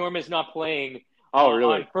Josh Norman is not playing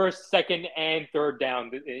on first, second, and third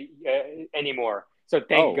down anymore. So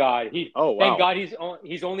thank God. Thank God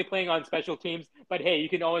he's only playing on special teams. But hey, you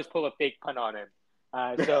can always pull a fake punt on him.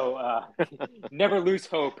 So never lose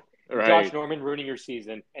hope. Right. Josh Norman ruining your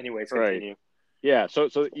season. Anyways, continue. Right. Yeah. So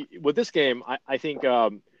with this game, I think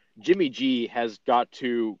Jimmy G has got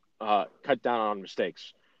to cut down on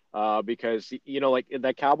mistakes because like in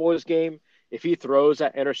that Cowboys game, if he throws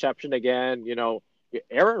that interception again,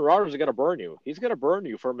 Aaron Rodgers is going to burn you. He's going to burn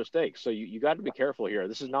you for mistakes. So you got to be careful here.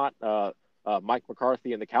 This is not Mike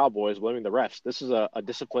McCarthy and the Cowboys blaming the refs. This is a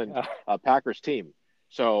disciplined Packers team.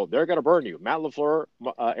 So they're going to burn you. Matt LaFleur,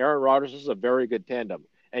 Aaron Rodgers, this is a very good tandem.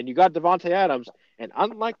 And you got Davante Adams. And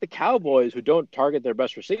unlike the Cowboys, who don't target their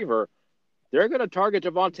best receiver, they're going to target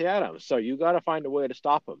Davante Adams. So you got to find a way to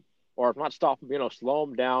stop him. Or if not stop him, slow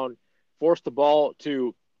him down, force the ball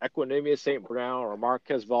to Equanimeous St. Brown or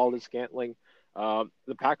Marquez Valdes-Scantling.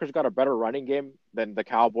 The Packers got a better running game than the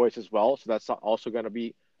Cowboys as well, so that's also going to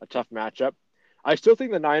be a tough matchup. I still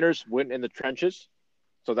think the Niners win in the trenches,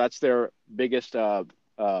 so that's their biggest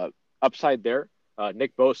upside there.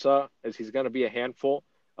 Nick Bosa, as he's going to be a handful.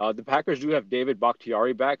 The Packers do have David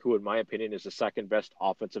Bakhtiari back, who, in my opinion, is the second best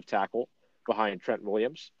offensive tackle behind Trent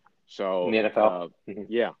Williams. So in the NFL,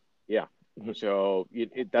 yeah. So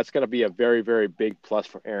that's going to be a very, very big plus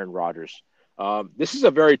for Aaron Rodgers. This is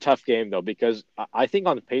a very tough game, though, because I think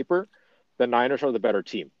on paper, the Niners are the better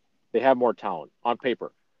team. They have more talent on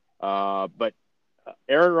paper. But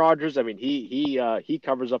Aaron Rodgers, I mean, he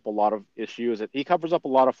covers up a lot of issues. He covers up a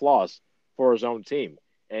lot of flaws for his own team,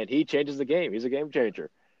 and he changes the game. He's a game changer.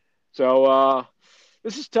 So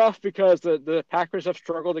this is tough because the Packers have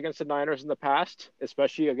struggled against the Niners in the past,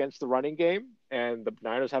 especially against the running game, and the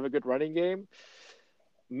Niners have a good running game.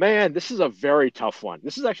 Man, this is a very tough one.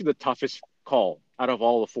 This is actually the toughest call out of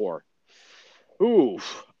all the four. Ooh.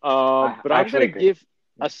 But I'm going to give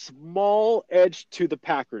a small edge to the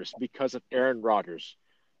Packers because of Aaron Rodgers.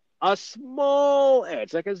 A small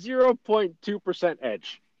edge, like a 0.2%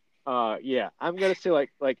 edge. Yeah, I'm going to say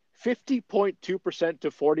like 50.2% to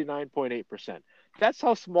 49.8%. That's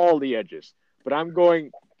how small the edge is. But I'm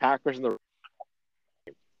going Packers in the.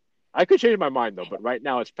 I could change my mind, though, but right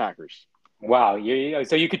now it's Packers. Wow.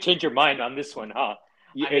 So you could change your mind on this one, huh?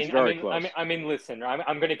 Yeah, it's very close. I mean, listen,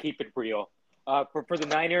 I'm going to keep it real. For the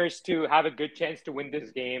Niners to have a good chance to win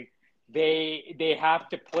this game, they have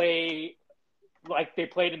to play like they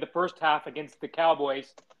played in the first half against the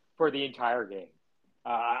Cowboys for the entire game,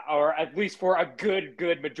 or at least for a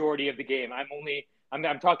good majority of the game.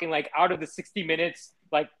 I'm talking like out of the 60 minutes,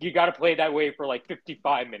 like you got to play that way for like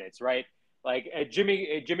 55 minutes, right? Like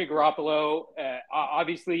Jimmy Garoppolo,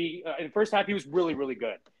 obviously in the first half he was really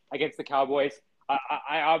good against the Cowboys.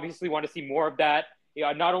 I obviously want to see more of that.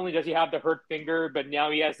 Not only does he have the hurt finger, but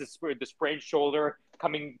now he has the sprained shoulder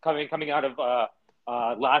coming out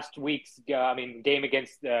of last week's game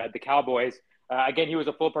against the Cowboys. Again, he was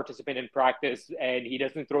a full participant in practice, and he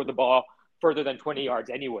doesn't throw the ball further than 20 yards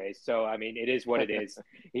anyways. So, I mean, it is what it is.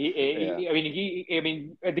 The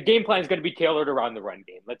game plan is going to be tailored around the run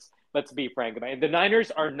game. Let's be frank about it. The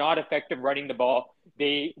Niners are not effective running the ball.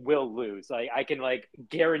 They will lose. Like I can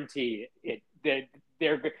guarantee it that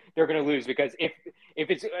they're going to lose because if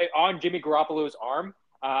it's on Jimmy Garoppolo's arm,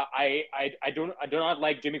 I do not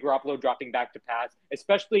like Jimmy Garoppolo dropping back to pass,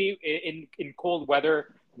 especially in cold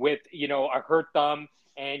weather with a hurt thumb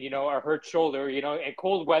and a hurt shoulder. And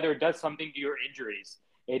cold weather does something to your injuries.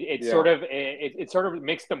 It sort of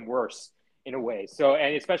makes them worse in a way. So,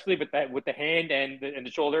 and especially with the hand and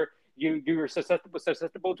the shoulder, you're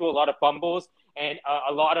susceptible to a lot of fumbles and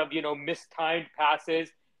a lot of mistimed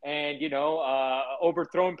passes and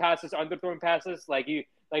overthrown passes, underthrown passes, the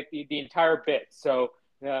entire bit. So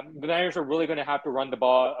the Niners are really going to have to run the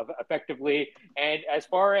ball effectively. And as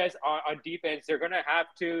far as on defense, they're going to have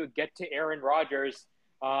to get to Aaron Rodgers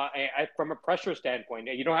from a pressure standpoint.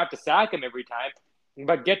 You don't have to sack him every time,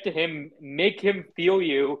 but get to him, make him feel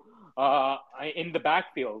you in the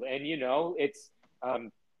backfield. And, it's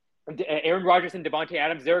Aaron Rodgers and Devontae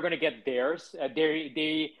Adams, they're going to get theirs.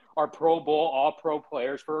 They are Pro Bowl, all pro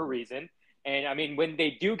players for a reason. And I mean, when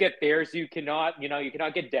they do get theirs, you cannot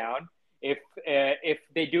get down. If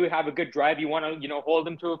they do have a good drive, you want to, hold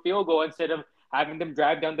them to a field goal instead of having them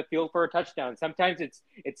drive down the field for a touchdown. Sometimes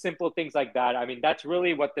it's simple things like that. I mean, that's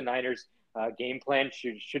really what the Niners game plan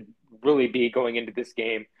should really be going into this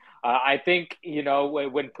game. I think,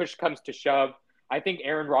 when push comes to shove, I think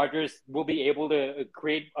Aaron Rodgers will be able to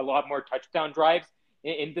create a lot more touchdown drives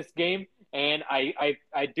in this game. And I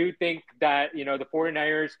do think that, the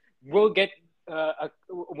 49ers will get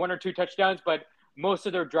one or two touchdowns, but most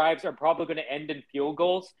of their drives are probably going to end in field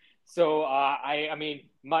goals. So I mean,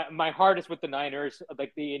 my heart is with the Niners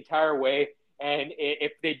like the entire way. And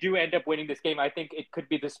if they do end up winning this game, I think it could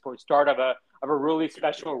be the start of a really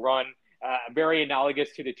special run, very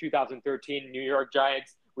analogous to the 2013 New York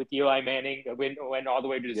Giants with Eli Manning went all the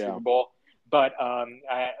way to the Super Bowl. But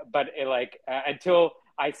until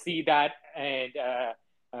I see that and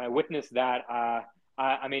witness that,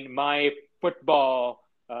 I mean, my football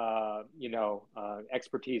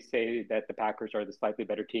expertise say that the Packers are the slightly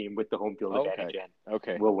better team with the home field advantage.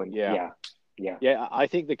 Okay. Will win. Yeah. I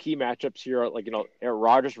think the key matchups here are Aaron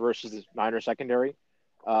Rodgers versus the Niners secondary,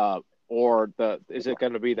 or is it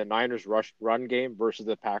going to be the Niners run game versus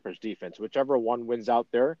the Packers defense? Whichever one wins out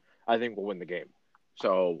there, I think will win the game.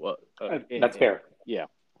 So that's fair. Yeah.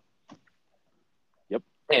 Yep.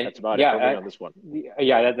 And that's about it for me on this one.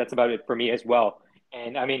 Yeah, that's about it for me as well.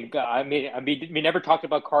 And I mean, we never talked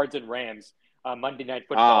about Cards and Rams Monday Night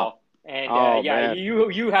Football. And Man.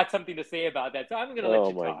 you had something to say about that, so I'm gonna let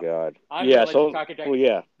you talk. Oh my God. I'm gonna let you talk.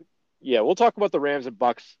 Well, yeah, we'll talk about the Rams and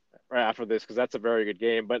Bucks right after this because that's a very good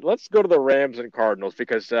game. But let's go to the Rams and Cardinals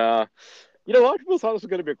because you know, a lot of people thought this was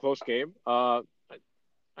going to be a close game.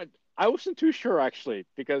 I wasn't too sure actually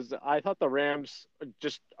because I thought the Rams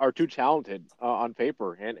just are too talented on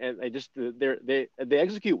paper, and they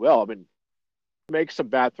execute well. I mean, make some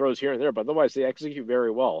bad throws here and there, but otherwise they execute very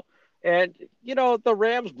well. And you know, the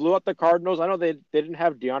Rams blew out the Cardinals. I know they didn't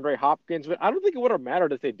have DeAndre Hopkins, but I don't think it would have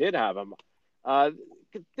mattered if they did have him. Uh,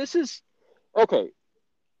 this is okay.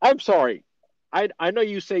 I'm sorry. I know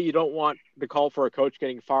you say you don't want the call for a coach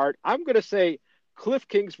getting fired. I'm going to say Cliff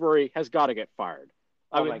Kingsbury has got to get fired.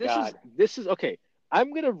 I mean, my God. This is okay. I'm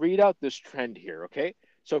going to read out this trend here, okay?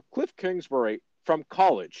 So Cliff Kingsbury from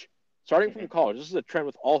college, starting from college, this is a trend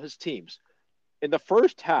with all his teams. In the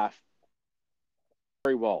first half,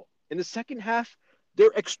 very well. In the second half,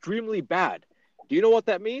 they're extremely bad. Do you know what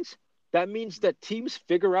that means? That means that teams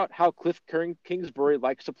figure out how Cliff Kingsbury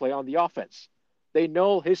likes to play on the offense. They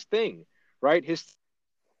know his thing, right? His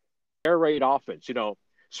air raid offense, you know,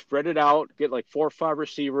 spread it out, get like 4 or 5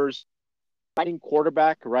 receivers, fighting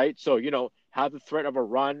quarterback, right? So, you know, have the threat of a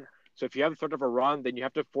run. So if you have the threat of a run, then you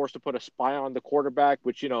have to force to put a spy on the quarterback,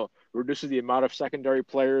 which, you know, reduces the amount of secondary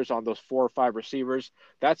players on those 4 or 5 receivers.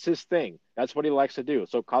 That's his thing. That's what he likes to do.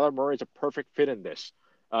 So Kyler Murray is a perfect fit in this.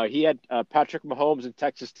 He had Patrick Mahomes in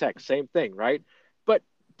Texas Tech, same thing, right? But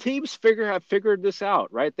teams have figured this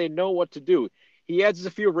out, right? They know what to do. He adds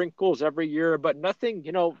a few wrinkles every year, but nothing,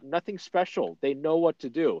 you know, nothing special. They know what to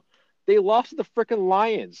do. They lost to the freaking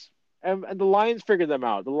Lions, and the Lions figured them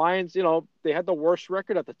out. The Lions, you know, they had the worst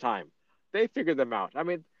record at the time. They figured them out. I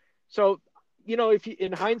mean, so, you know, if you,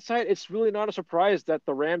 in hindsight, it's really not a surprise that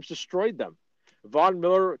the Rams destroyed them. Von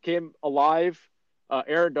Miller came alive.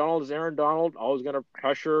 Aaron Donald is Aaron Donald, always going to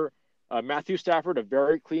pressure. Matthew Stafford, a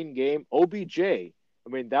very clean game. OBJ, I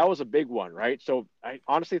mean, that was a big one, right? So I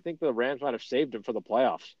honestly think the Rams might have saved him for the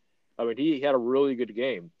playoffs. I mean, he had a really good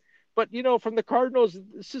game. But, you know, from the Cardinals,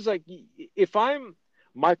 this is like, if I'm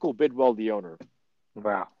Michael Bidwell, the owner,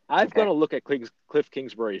 wow, I'm going to look at Cliff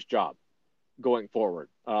Kingsbury's job going forward.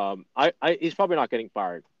 He's probably not getting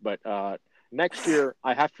fired, but next year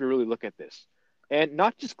I have to really look at this. And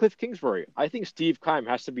not just Cliff Kingsbury. I think Steve Keim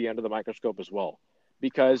has to be under the microscope as well.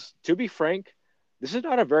 Because, to be frank, this is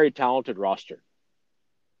not a very talented roster,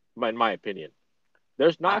 in my opinion.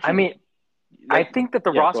 There's not. I mean, I think that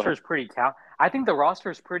the roster is pretty talented. I think the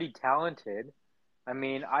roster is pretty talented. I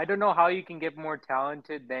mean, I don't know how you can get more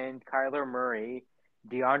talented than Kyler Murray,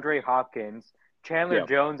 DeAndre Hopkins, Chandler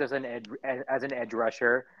Jones as an edge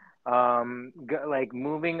rusher. Like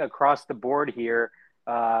moving across the board here.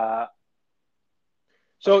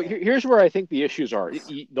 So here's where I think the issues are.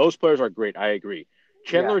 Those players are great. I agree.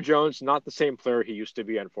 Chandler Jones, not the same player he used to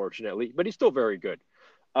be, unfortunately, but he's still very good.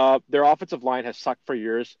 Their offensive line has sucked for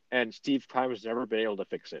years, and Steve Keim has never been able to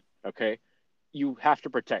fix it. Okay, you have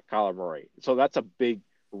to protect Kyler Murray, so that's a big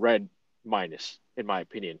red minus, in my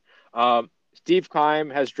opinion. Steve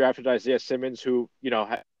Keim has drafted Isaiah Simmons, who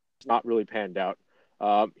has not really panned out.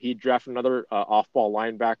 He drafted another off-ball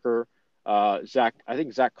linebacker, Zach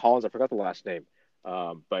Collins. I forgot the last name.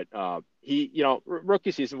 But he,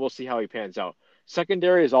 rookie season, we'll see how he pans out.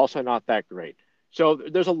 Secondary is also not that great. So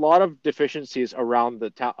there's a lot of deficiencies around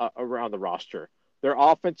the roster. Their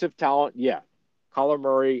offensive talent, Kyler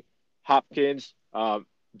Murray, Hopkins,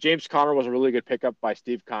 James Conner was a really good pickup by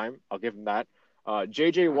Steve Keim. I'll give him that.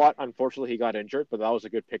 J.J. Watt, unfortunately, he got injured, but that was a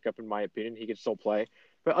good pickup in my opinion. He can still play.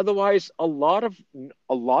 But otherwise, a lot of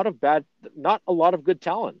bad, not a lot of good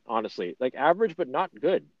talent, honestly. Like average, but not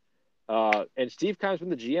good. And Steve Keim's been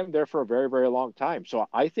the GM there for a very, very long time. So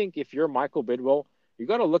I think if you're Michael Bidwell, you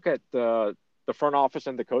got to look at the front office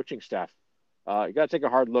and the coaching staff. You got to take a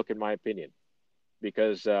hard look, in my opinion,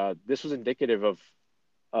 because this was indicative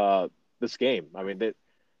of this game. I mean,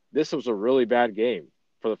 this was a really bad game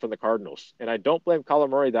for the Cardinals, and I don't blame Kyler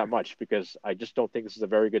Murray that much because I just don't think this is a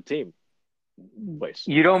very good team.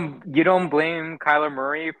 You don't blame Kyler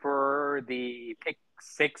Murray for the pick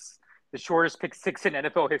six, the shortest pick six in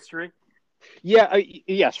NFL history? Yeah,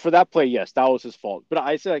 yes, for that play, yes, that was his fault. But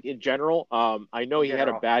I say, like, in general, I know he had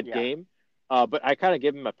a bad game, but I kind of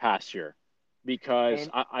give him a pass here because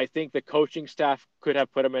I think the coaching staff could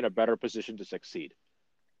have put him in a better position to succeed.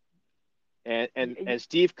 And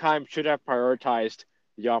Steve Keim should have prioritized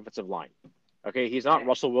the offensive line. Okay, he's not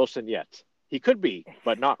Russell Wilson yet. He could be,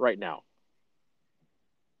 but not right now.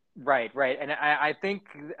 Right, and I think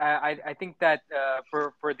that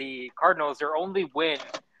for the Cardinals, their only win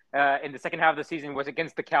in the second half of the season was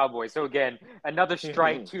against the Cowboys. So again, another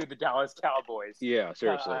strike to the Dallas Cowboys. Yeah,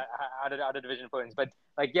 seriously. Out of division opponents. But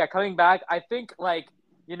like, yeah, coming back, I think like,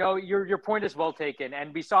 you know, your point is well taken,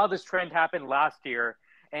 and we saw this trend happen last year,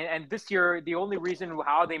 and this year the only reason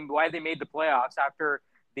why they made the playoffs after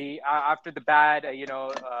the bad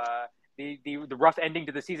the rough ending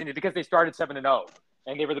to the season is because they started 7-0,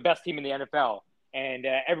 and they were the best team in the NFL, and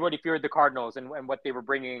everybody feared the Cardinals and what they were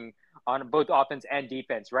bringing on both offense and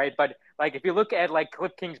defense, right? But like if you look at like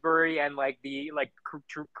Cliff Kingsbury and like the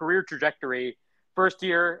career trajectory, first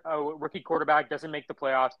year rookie quarterback doesn't make the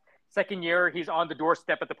playoffs. Second year, he's on the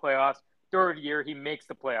doorstep at the playoffs. Third year, he makes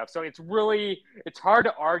the playoffs. So it's hard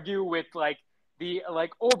to argue with like the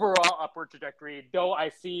like overall upward trajectory. Though I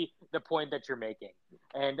see the point that you're making,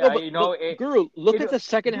 and Guru, look at the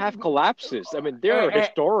second half collapses. I mean, they're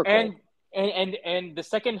historical. And the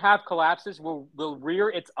second half collapses will rear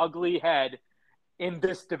its ugly head in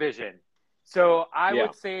this division. So I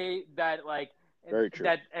would say that like very true.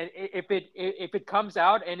 That if it comes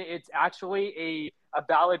out and it's actually a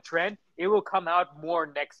valid trend, it will come out more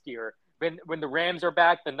next year when the Rams are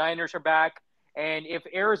back, the Niners are back, and if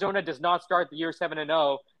Arizona does not start the year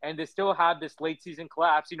 7-0 and they still have this late season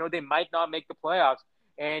collapse, you know, they might not make the playoffs,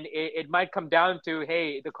 and it might come down to,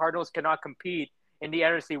 hey, the Cardinals cannot compete in the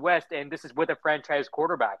NFC West, and this is with a franchise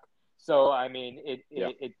quarterback. So I mean,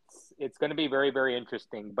 it's going to be very, very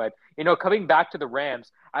interesting. But you know, coming back to the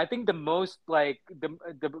Rams, I think the most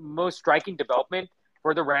striking development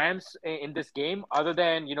for the Rams in this game, other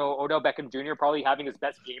than, you know, Odell Beckham Jr. probably having his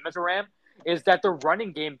best game as a Ram, is that the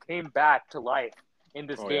running game came back to life in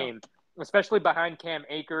this game, especially behind Cam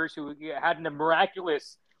Akers, who had a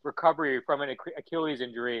miraculous recovery from an Achilles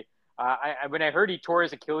injury. When I heard he tore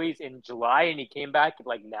his Achilles in July and he came back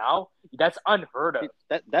like now, that's unheard of.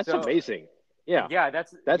 That's amazing. Yeah,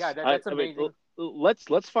 that's amazing.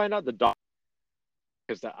 Let's find out the doctor,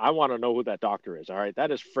 because I want to know who that doctor is. All right, that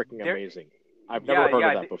is freaking amazing. I've never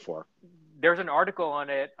heard of that before. There's an article on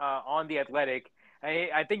it on The Athletic.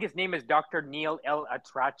 I think his name is Dr. Neil El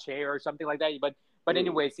Atrache or something like that. But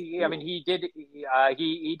anyways, he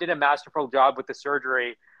did a masterful job with the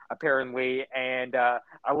surgery apparently, and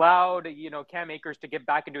allowed, you know, Cam Akers to get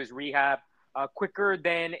back into his rehab quicker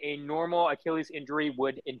than a normal Achilles injury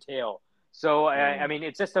would entail. So I mean,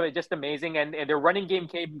 it's just amazing, and their running game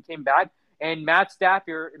came back, and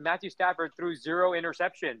Matthew Stafford threw 0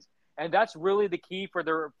 interceptions. And that's really the key for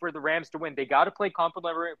the Rams to win. They got to play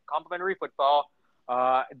complementary football.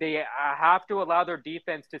 They have to allow their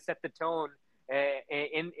defense to set the tone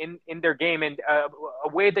in their game. And a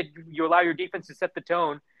way that you allow your defense to set the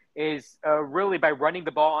tone is really by running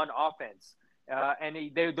the ball on offense.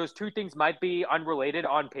 Those two things might be unrelated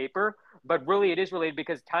on paper, but really it is related,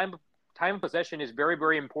 because time of possession is very,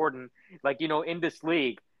 very important, like, you know, in this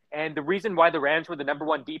league. And the reason why the Rams were the number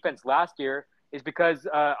one defense last year is because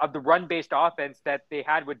of the run-based offense that they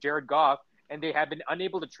had with Jared Goff, and they have been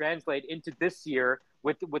unable to translate into this year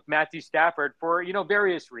with Matthew Stafford for, you know,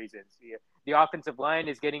 various reasons. The offensive line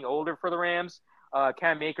is getting older for the Rams.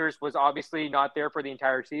 Cam Akers was obviously not there for the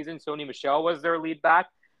entire season. Sony Michel was their lead back.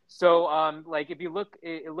 So, like, if you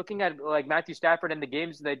looking at like Matthew Stafford and the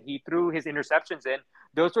games that he threw his interceptions in,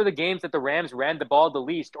 those were the games that the Rams ran the ball the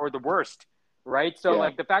least or the worst, right? So,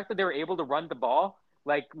 like, the fact that they were able to run the ball,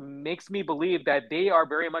 like, makes me believe that they are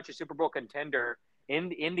very much a Super Bowl contender in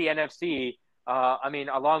the NFC. I mean,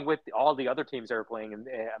 along with all the other teams that are playing in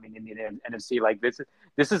the NFC. Like, this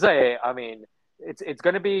is it's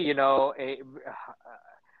going to be, you know,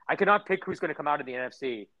 I cannot pick who's going to come out of the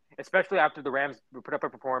NFC, especially after the Rams put up a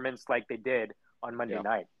performance like they did on Monday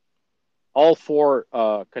night. All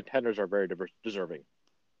 4 contenders are very deserving.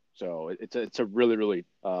 So it's a really, really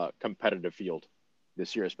competitive field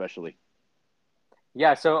this year, especially.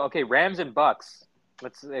 Yeah. So, okay, Rams and Bucks.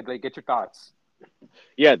 Let's get your thoughts.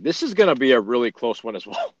 Yeah, this is going to be a really close one as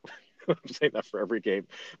well. I'm saying that for every game,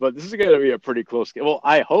 but this is going to be a pretty close game. Well,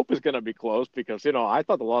 I hope it's going to be close, because, you know, I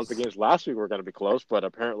thought the games last week were going to be close, but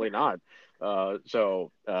apparently not.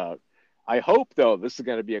 So I hope, though, this is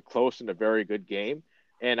going to be a close and a very good game,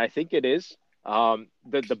 and I think it is.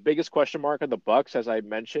 The biggest question mark on the Bucks, as I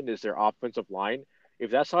mentioned, is their offensive line. If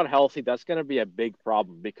that's not healthy, that's going to be a big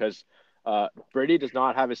problem, because Brady does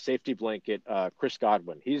not have his safety blanket, Chris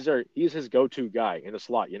Godwin. He's his go-to guy in the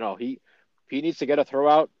slot. You know, he needs to get a throw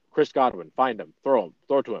out, Chris Godwin, find him, throw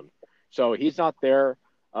to him. So he's not there.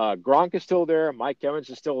 Gronk is still there. Mike Evans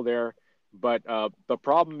is still there. But the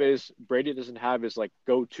problem is Brady doesn't have his like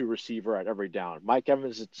go-to receiver at every down. Mike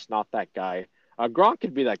Evans is just not that guy. Gronk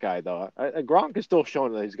could be that guy though. Gronk is still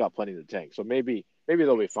showing that he's got plenty in the tank. So maybe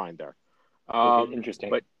they'll be fine there. Interesting.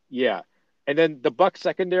 But yeah. And then the Bucs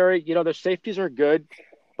secondary, their safeties are good,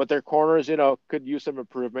 but their corners, could use some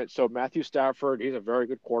improvement. So Matthew Stafford, he's a very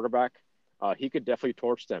good quarterback. He could definitely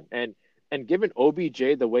torch them. And given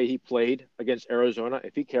OBJ the way he played against Arizona,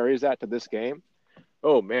 if he carries that to this game,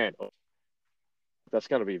 oh man, that's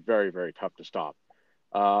going to be very, very tough to stop.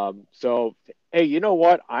 So hey, you know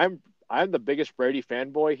what? I'm the biggest Brady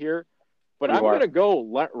fanboy here, but I'm going to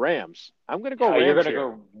go Rams. I'm going to go Rams. You're going to here.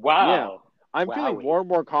 go. Wow. Yeah, I'm feeling more and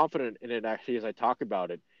more confident in it actually as I talk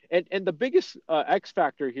about it. And the biggest X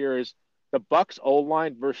factor here is the Bucs O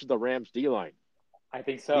line versus the Rams D line. I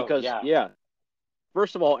think so. Because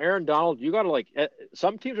first of all, Aaron Donald, you got to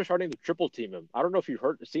some teams are starting to triple team him. I don't know if you've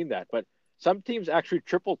seen that, but some teams actually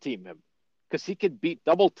triple team him because he can beat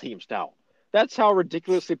double teams now. That's how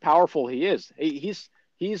ridiculously powerful he is. He's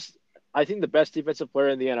I think the best defensive player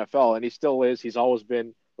in the NFL, and he still is. He's always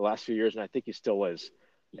been the last few years, and I think he still is.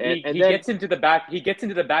 He gets into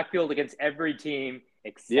the backfield against every team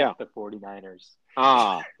except the 49ers.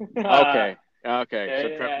 Okay.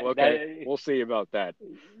 Okay. We'll see about that.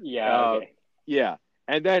 Yeah. Okay. Yeah.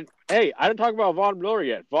 And then, hey, I didn't talk about Von Miller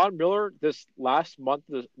yet. Von Miller, this last 1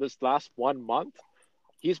 month,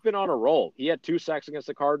 he's been on a roll. He had 2 sacks against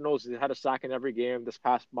the Cardinals. He had a sack in every game this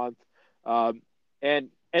past month.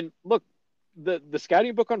 And look, the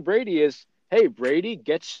scouting book on Brady is, hey, Brady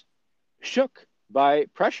gets shook by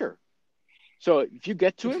pressure. So if you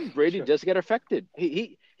get to him, Brady does get affected.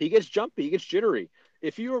 He gets jumpy, he gets jittery.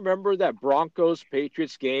 If you remember that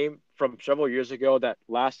Broncos-Patriots game from several years ago, that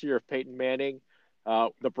last year of Peyton Manning,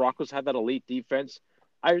 the Broncos had that elite defense.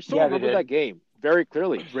 I still remember that game very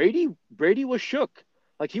clearly. Brady was shook.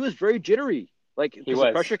 Like, he was very jittery. Like,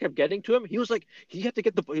 the pressure kept getting to him. He was like, he had to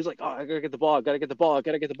get the ball. He was like, oh, I got to get the ball. I got to get the ball. I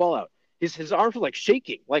got to get the ball out. His arms were like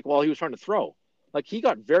shaking, like while he was trying to throw. Like, he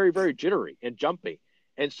got very, very jittery and jumpy.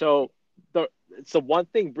 And so it's the one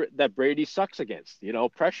thing that Brady sucks against,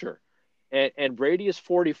 pressure. And Brady is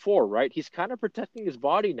 44, right? He's kind of protecting his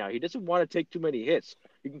body now. He doesn't want to take too many hits.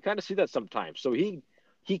 You can kind of see that sometimes. So he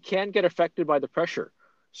can get affected by the pressure.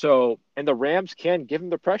 So, and the Rams can give him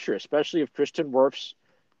the pressure, especially if Tristan Wirfs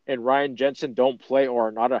and Ryan Jensen don't play or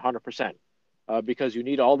are not 100%, because you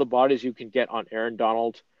need all the bodies you can get on Aaron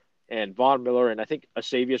Donald and Von Miller. And I think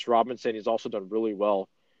Asavius Robinson has also done really well.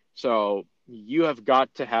 So you have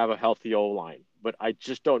got to have a healthy O-line, but I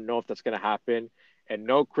just don't know if that's going to happen. And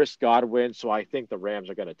no Chris Godwin, so I think the Rams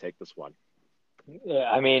are going to take this one. Yeah,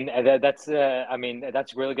 I mean that's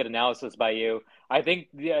really good analysis by you. I think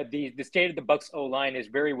the state of the Bucs O line is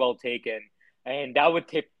very well taken, and that would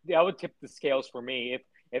tip the scales for me.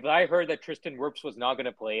 If I heard that Tristan Wirfs was not going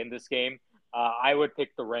to play in this game, I would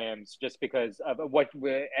pick the Rams just because of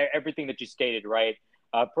everything that you stated. Right,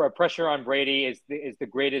 pressure on Brady is the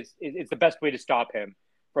greatest. It's the best way to stop him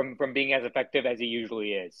from being as effective as he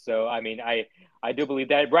usually is. So I mean, I do believe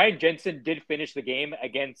that Ryan Jensen did finish the game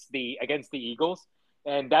against the Eagles,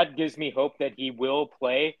 and that gives me hope that he will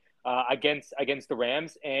play against the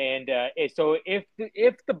Rams. And so if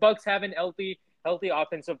the Bucs have an healthy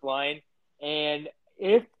offensive line, and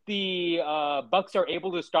if the Bucs are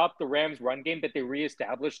able to stop the Rams run game that they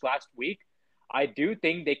reestablished last week, I do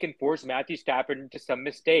think they can force Matthew Stafford into some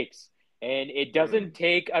mistakes. And it doesn't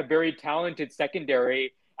take a very talented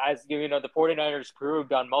secondary, as the 49ers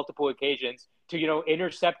proved on multiple occasions, to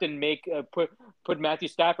intercept and make put Matthew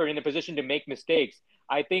Stafford in a position to make mistakes.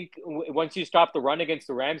 I think once you stop the run against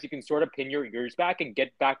the Rams, you can sort of pin your ears back and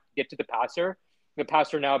get to the passer. The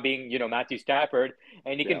passer now being Matthew Stafford,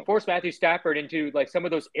 and he can force Matthew Stafford into like some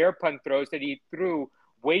of those air punt throws that he threw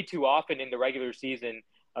way too often in the regular season.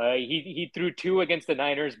 He threw 2 against the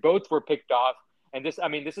Niners, both were picked off. And this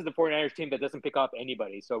is the 49ers team that doesn't pick off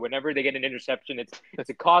anybody. So whenever they get an interception, it's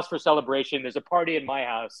a cause for celebration. There's a party in my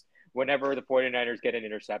house whenever the 49ers get an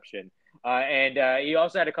interception. And he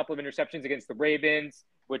also had a couple of interceptions against the Ravens,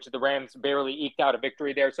 which the Rams barely eked out a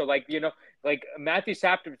victory there. So Matthew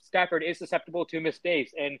Stafford is susceptible to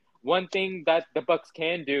mistakes. And one thing that the Bucs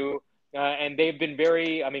can do, and they've been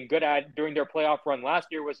very, good at during their playoff run last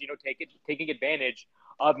year, was taking advantage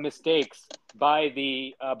of mistakes by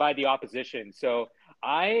the opposition. So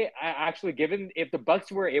I actually, given if the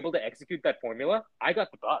Bucs were able to execute that formula, I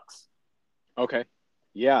got the Bucs. Okay,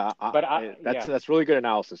 yeah, that's really good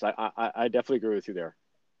analysis. I definitely agree with you there.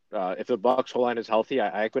 If the Bucs whole line is healthy,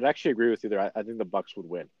 I could actually agree with you there. I think the Bucs would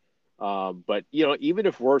win. But even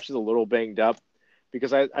if Wirfs is a little banged up,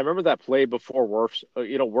 because I remember that play before Wirfs.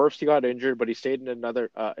 Wirfs, he got injured, but he stayed in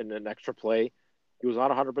an extra play. He was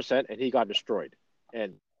not 100%, and he got destroyed.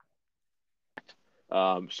 And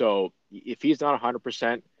so if he's not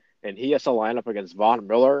 100% and he has to line up against Von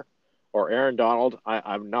Miller or Aaron Donald,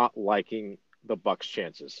 I'm not liking the Bucs'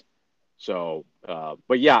 chances. So,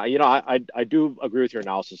 but yeah, I do agree with your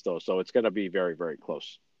analysis though. So it's going to be very, very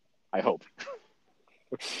close. I hope.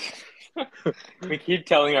 We keep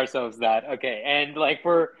telling ourselves that. Okay, and like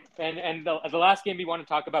the last game we want to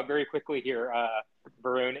talk about very quickly here,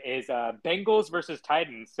 Varun, is Bengals versus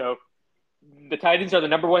Titans. So the Titans are the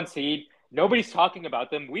number one seed. Nobody's talking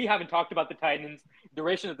about them. We haven't talked about the Titans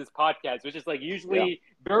duration of this podcast, which is like usually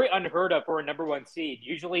very unheard of for a number one seed.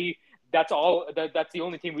 Usually that's all. That's the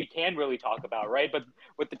only team we can really talk about, right? But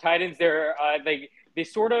with the Titans, they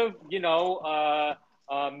sort of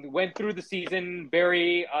went through the season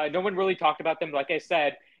very. No one really talked about them, like I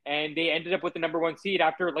said, and they ended up with the number one seed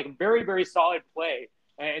after like very very solid play.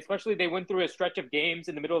 Especially they went through a stretch of games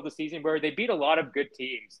in the middle of the season where they beat a lot of good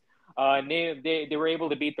teams. They were able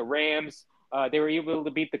to beat the Rams. They were able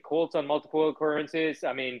to beat the Colts on multiple occurrences.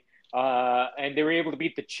 I mean, and they were able to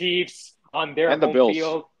beat the Chiefs on their home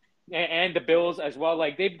field and the Bills as well.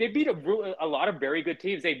 Like they beat a lot of very good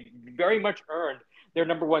teams. They very much earned their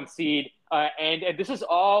number one seed. And this is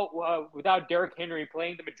all without Derrick Henry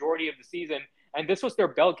playing the majority of the season. And this was their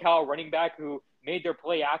bell cow running back who made their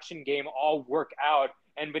play action game all work out.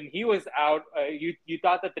 And when he was out, you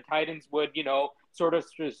thought that the Titans would, sort of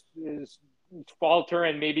just falter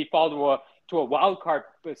and maybe fall to a wild card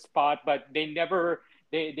spot, but they never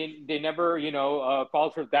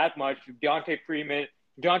faltered that much.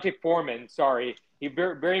 D'Onta Foreman, sorry, he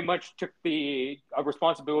very much took the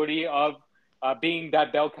responsibility of being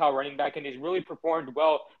that bell cow running back, and he's really performed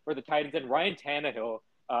well for the Titans. And Ryan Tannehill,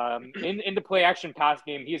 in the play action pass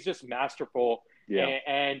game, he's just masterful. Yeah.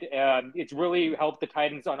 And it's really helped the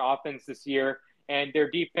Titans on offense this year. And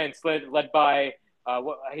their defense led by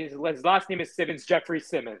his last name is Simmons, Jeffrey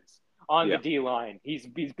Simmons on the D line. He's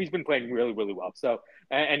been playing really, really well. So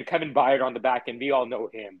and Kevin Byard on the back end, we all know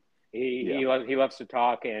him. He loves to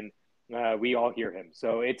talk, and we all hear him.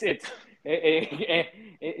 So it's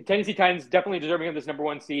Tennessee Titans definitely deserving of this number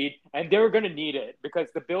one seed, and they're going to need it because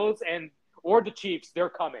the Bills or the Chiefs, they're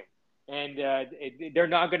coming. And they're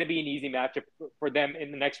not going to be an easy matchup for them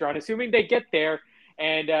in the next round, assuming they get there.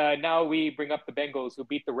 And now we bring up the Bengals, who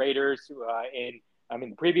beat the Raiders in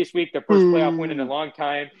the previous week, their first playoff win in a long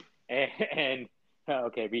time. And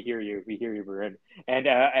okay, we hear you, Varun.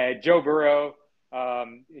 And Joe Burrow,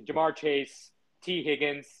 Jamar Chase, T.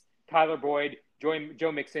 Higgins, Tyler Boyd,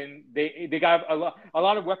 Joe Mixon. They got a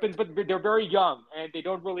lot of weapons, but they're very young, and they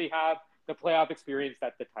don't really have the playoff experience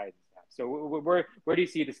that the Titans have. So where do you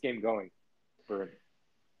see this game going?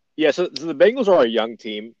 Yeah, so the Bengals are a young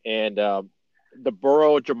team, and the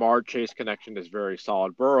Burrow-Jamar Chase connection is very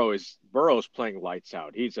solid. Burrow's playing lights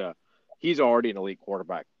out. He's already an elite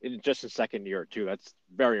quarterback in just his second year too. That's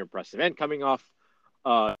very impressive. And coming off,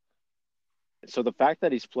 so the fact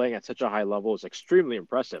that he's playing at such a high level is extremely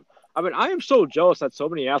impressive. I mean, I am so jealous that so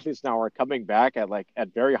many athletes now are coming back at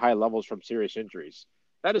very high levels from serious injuries.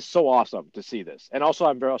 That is so awesome to see this, and also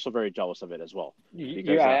I'm also very jealous of it as well.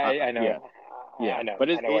 Because, I know. Yeah, I know. But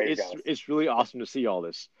it's really awesome to see all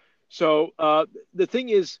this. So the thing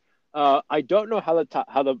is, I don't know how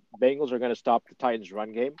the Bengals are going to stop the Titans'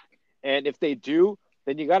 run game, and if they do,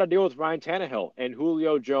 then you got to deal with Ryan Tannehill and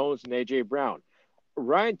Julio Jones and AJ Brown.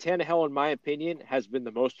 Ryan Tannehill, in my opinion, has been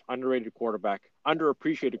the most underappreciated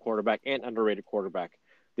quarterback, and underrated quarterback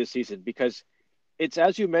this season because it's,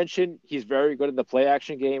 as you mentioned, he's very good in the play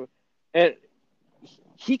action game, and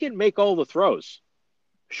he can make all the throws,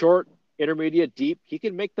 short, intermediate, deep. He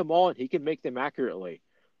can make them all, and he can make them accurately.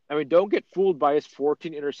 I mean, don't get fooled by his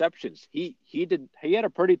 14 interceptions. He had a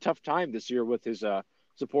pretty tough time this year with his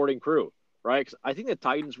supporting crew, right? 'Cause I think the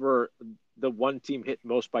Titans were the one team hit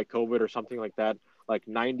most by COVID or something like that. Like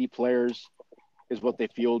 90 players is what they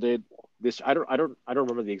fielded. I don't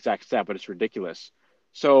remember the exact stat, but it's ridiculous.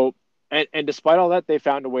 So, and despite all that, they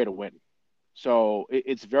found a way to win. So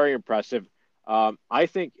it's very impressive. I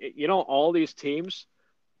think, all these teams,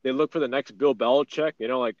 they look for the next Bill Belichick,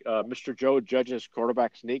 Mr. Joe Judge's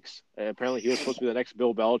quarterback sneaks. And apparently he was supposed to be the next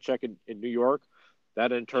Bill Belichick in New York. That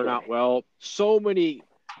didn't turn out well. So many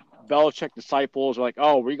Belichick disciples are like,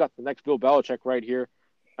 oh, we got the next Bill Belichick right here.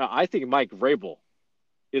 I think Mike Vrabel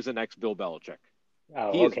is the next Bill Belichick.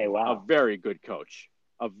 Oh, he okay, is wow. A very good coach.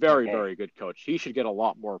 A very, very good coach. He should get a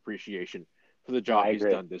lot more appreciation for the job he's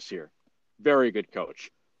done this year. Very good coach.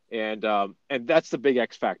 And that's the big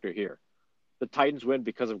X factor here. The Titans win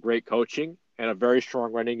because of great coaching and a very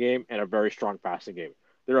strong running game and a very strong passing game.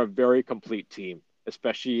 They're a very complete team,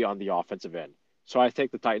 especially on the offensive end. So I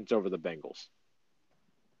take the Titans over the Bengals.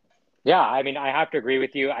 Yeah, I mean, I have to agree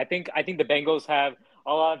with you. I think the Bengals have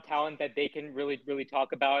a lot of talent that they can really, really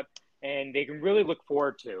talk about and they can really look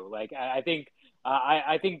forward to. Like, I think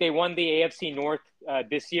I think they won the AFC North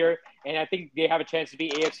this year, and I think they have a chance to be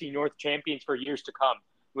AFC North champions for years to come,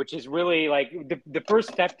 which is really like the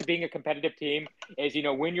first step to being a competitive team is,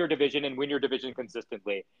 win your division and win your division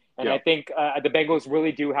consistently. And I think the Bengals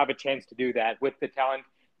really do have a chance to do that with the talent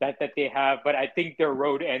that they have. But I think their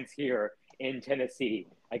road ends here in Tennessee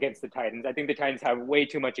against the Titans. I think the Titans have way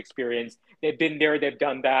too much experience. They've been there. They've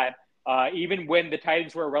done that. Even when the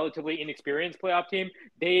Titans were a relatively inexperienced playoff team,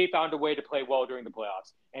 they found a way to play well during the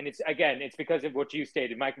playoffs. And it's because of what you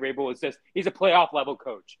stated. Mike Vrabel he's a playoff level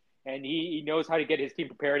coach, and he knows how to get his team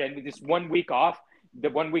prepared. And this 1 week off, the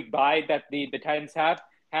 1 week bye that the Titans have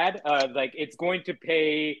had, it's going to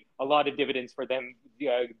pay a lot of dividends for them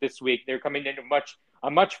this week. They're coming into a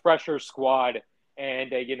much fresher squad,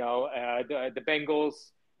 and the Bengals.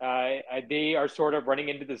 They are sort of running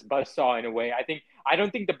into this buzzsaw in a way. I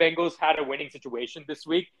don't think the Bengals had a winning situation this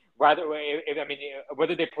week. Rather,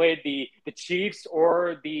 whether they played the Chiefs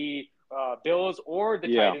or the Bills or the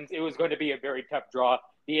Titans, it was going to be a very tough draw.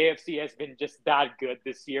 The AFC has been just that good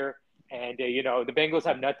this year, and the Bengals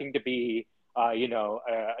have nothing to be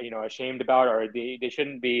ashamed about, or they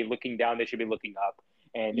shouldn't be looking down. They should be looking up,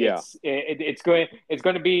 and it's going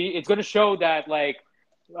to show that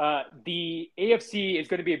the AFC is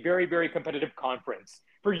going to be a very, very competitive conference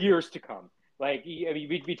for years to come.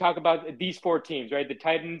 We talk about these four teams, right? The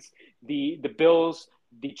Titans, the Bills,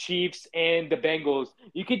 the Chiefs, and the Bengals.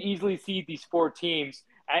 You could easily see these four teams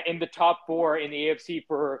in the top four in the AFC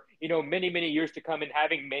for, many, many years to come, and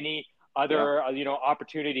having many other,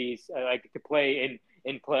 opportunities to play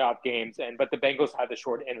in playoff games. But the Bengals have the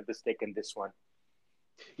short end of the stick in this one.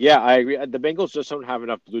 Yeah, I agree. The Bengals just don't have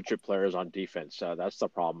enough blue chip players on defense. That's the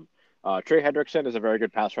problem. Trey Hendrickson is a very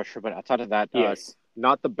good pass rusher, but outside of that,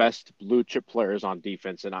 not the best blue chip players on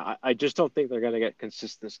defense. And I just don't think they're going to get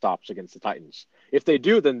consistent stops against the Titans. If they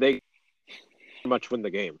do, then they pretty much win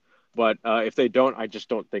the game. But if they don't, I just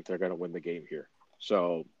don't think they're going to win the game here.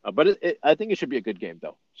 So, but I think it should be a good game,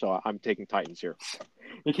 though. So I'm taking Titans here.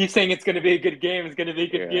 You keep saying it's going to be a good game. It's going to be a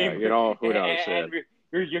good game. Who knows? And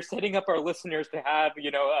you're setting up our listeners to have,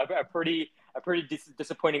 a pretty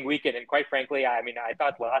disappointing weekend. And quite frankly, I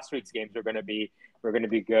thought last week's games were going to be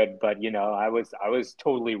good, but I was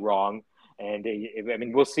totally wrong. And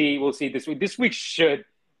we'll see this week. This week should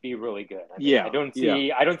be really good. I don't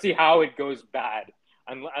see how it goes bad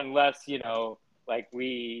unless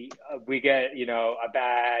we get a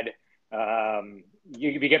bad.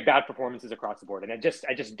 We get bad performances across the board, and I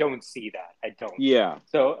just don't see that. I don't. Yeah.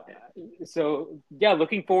 So yeah,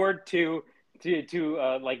 looking forward to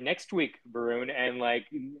next week, Varun, and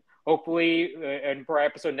hopefully, and for our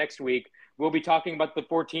episode next week, we'll be talking about the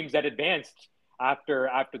four teams that advanced after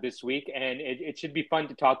this week, and it should be fun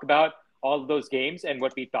to talk about all of those games and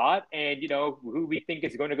what we thought, and who we think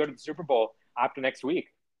is going to go to the Super Bowl after next week.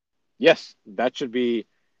 Yes, that should be.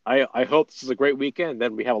 I hope this is a great weekend.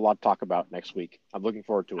 Then we have a lot to talk about next week. I'm looking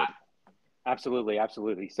forward to it. Absolutely.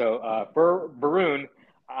 So for Varun,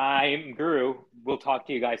 I'm Guru. We'll talk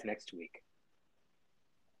to you guys next week.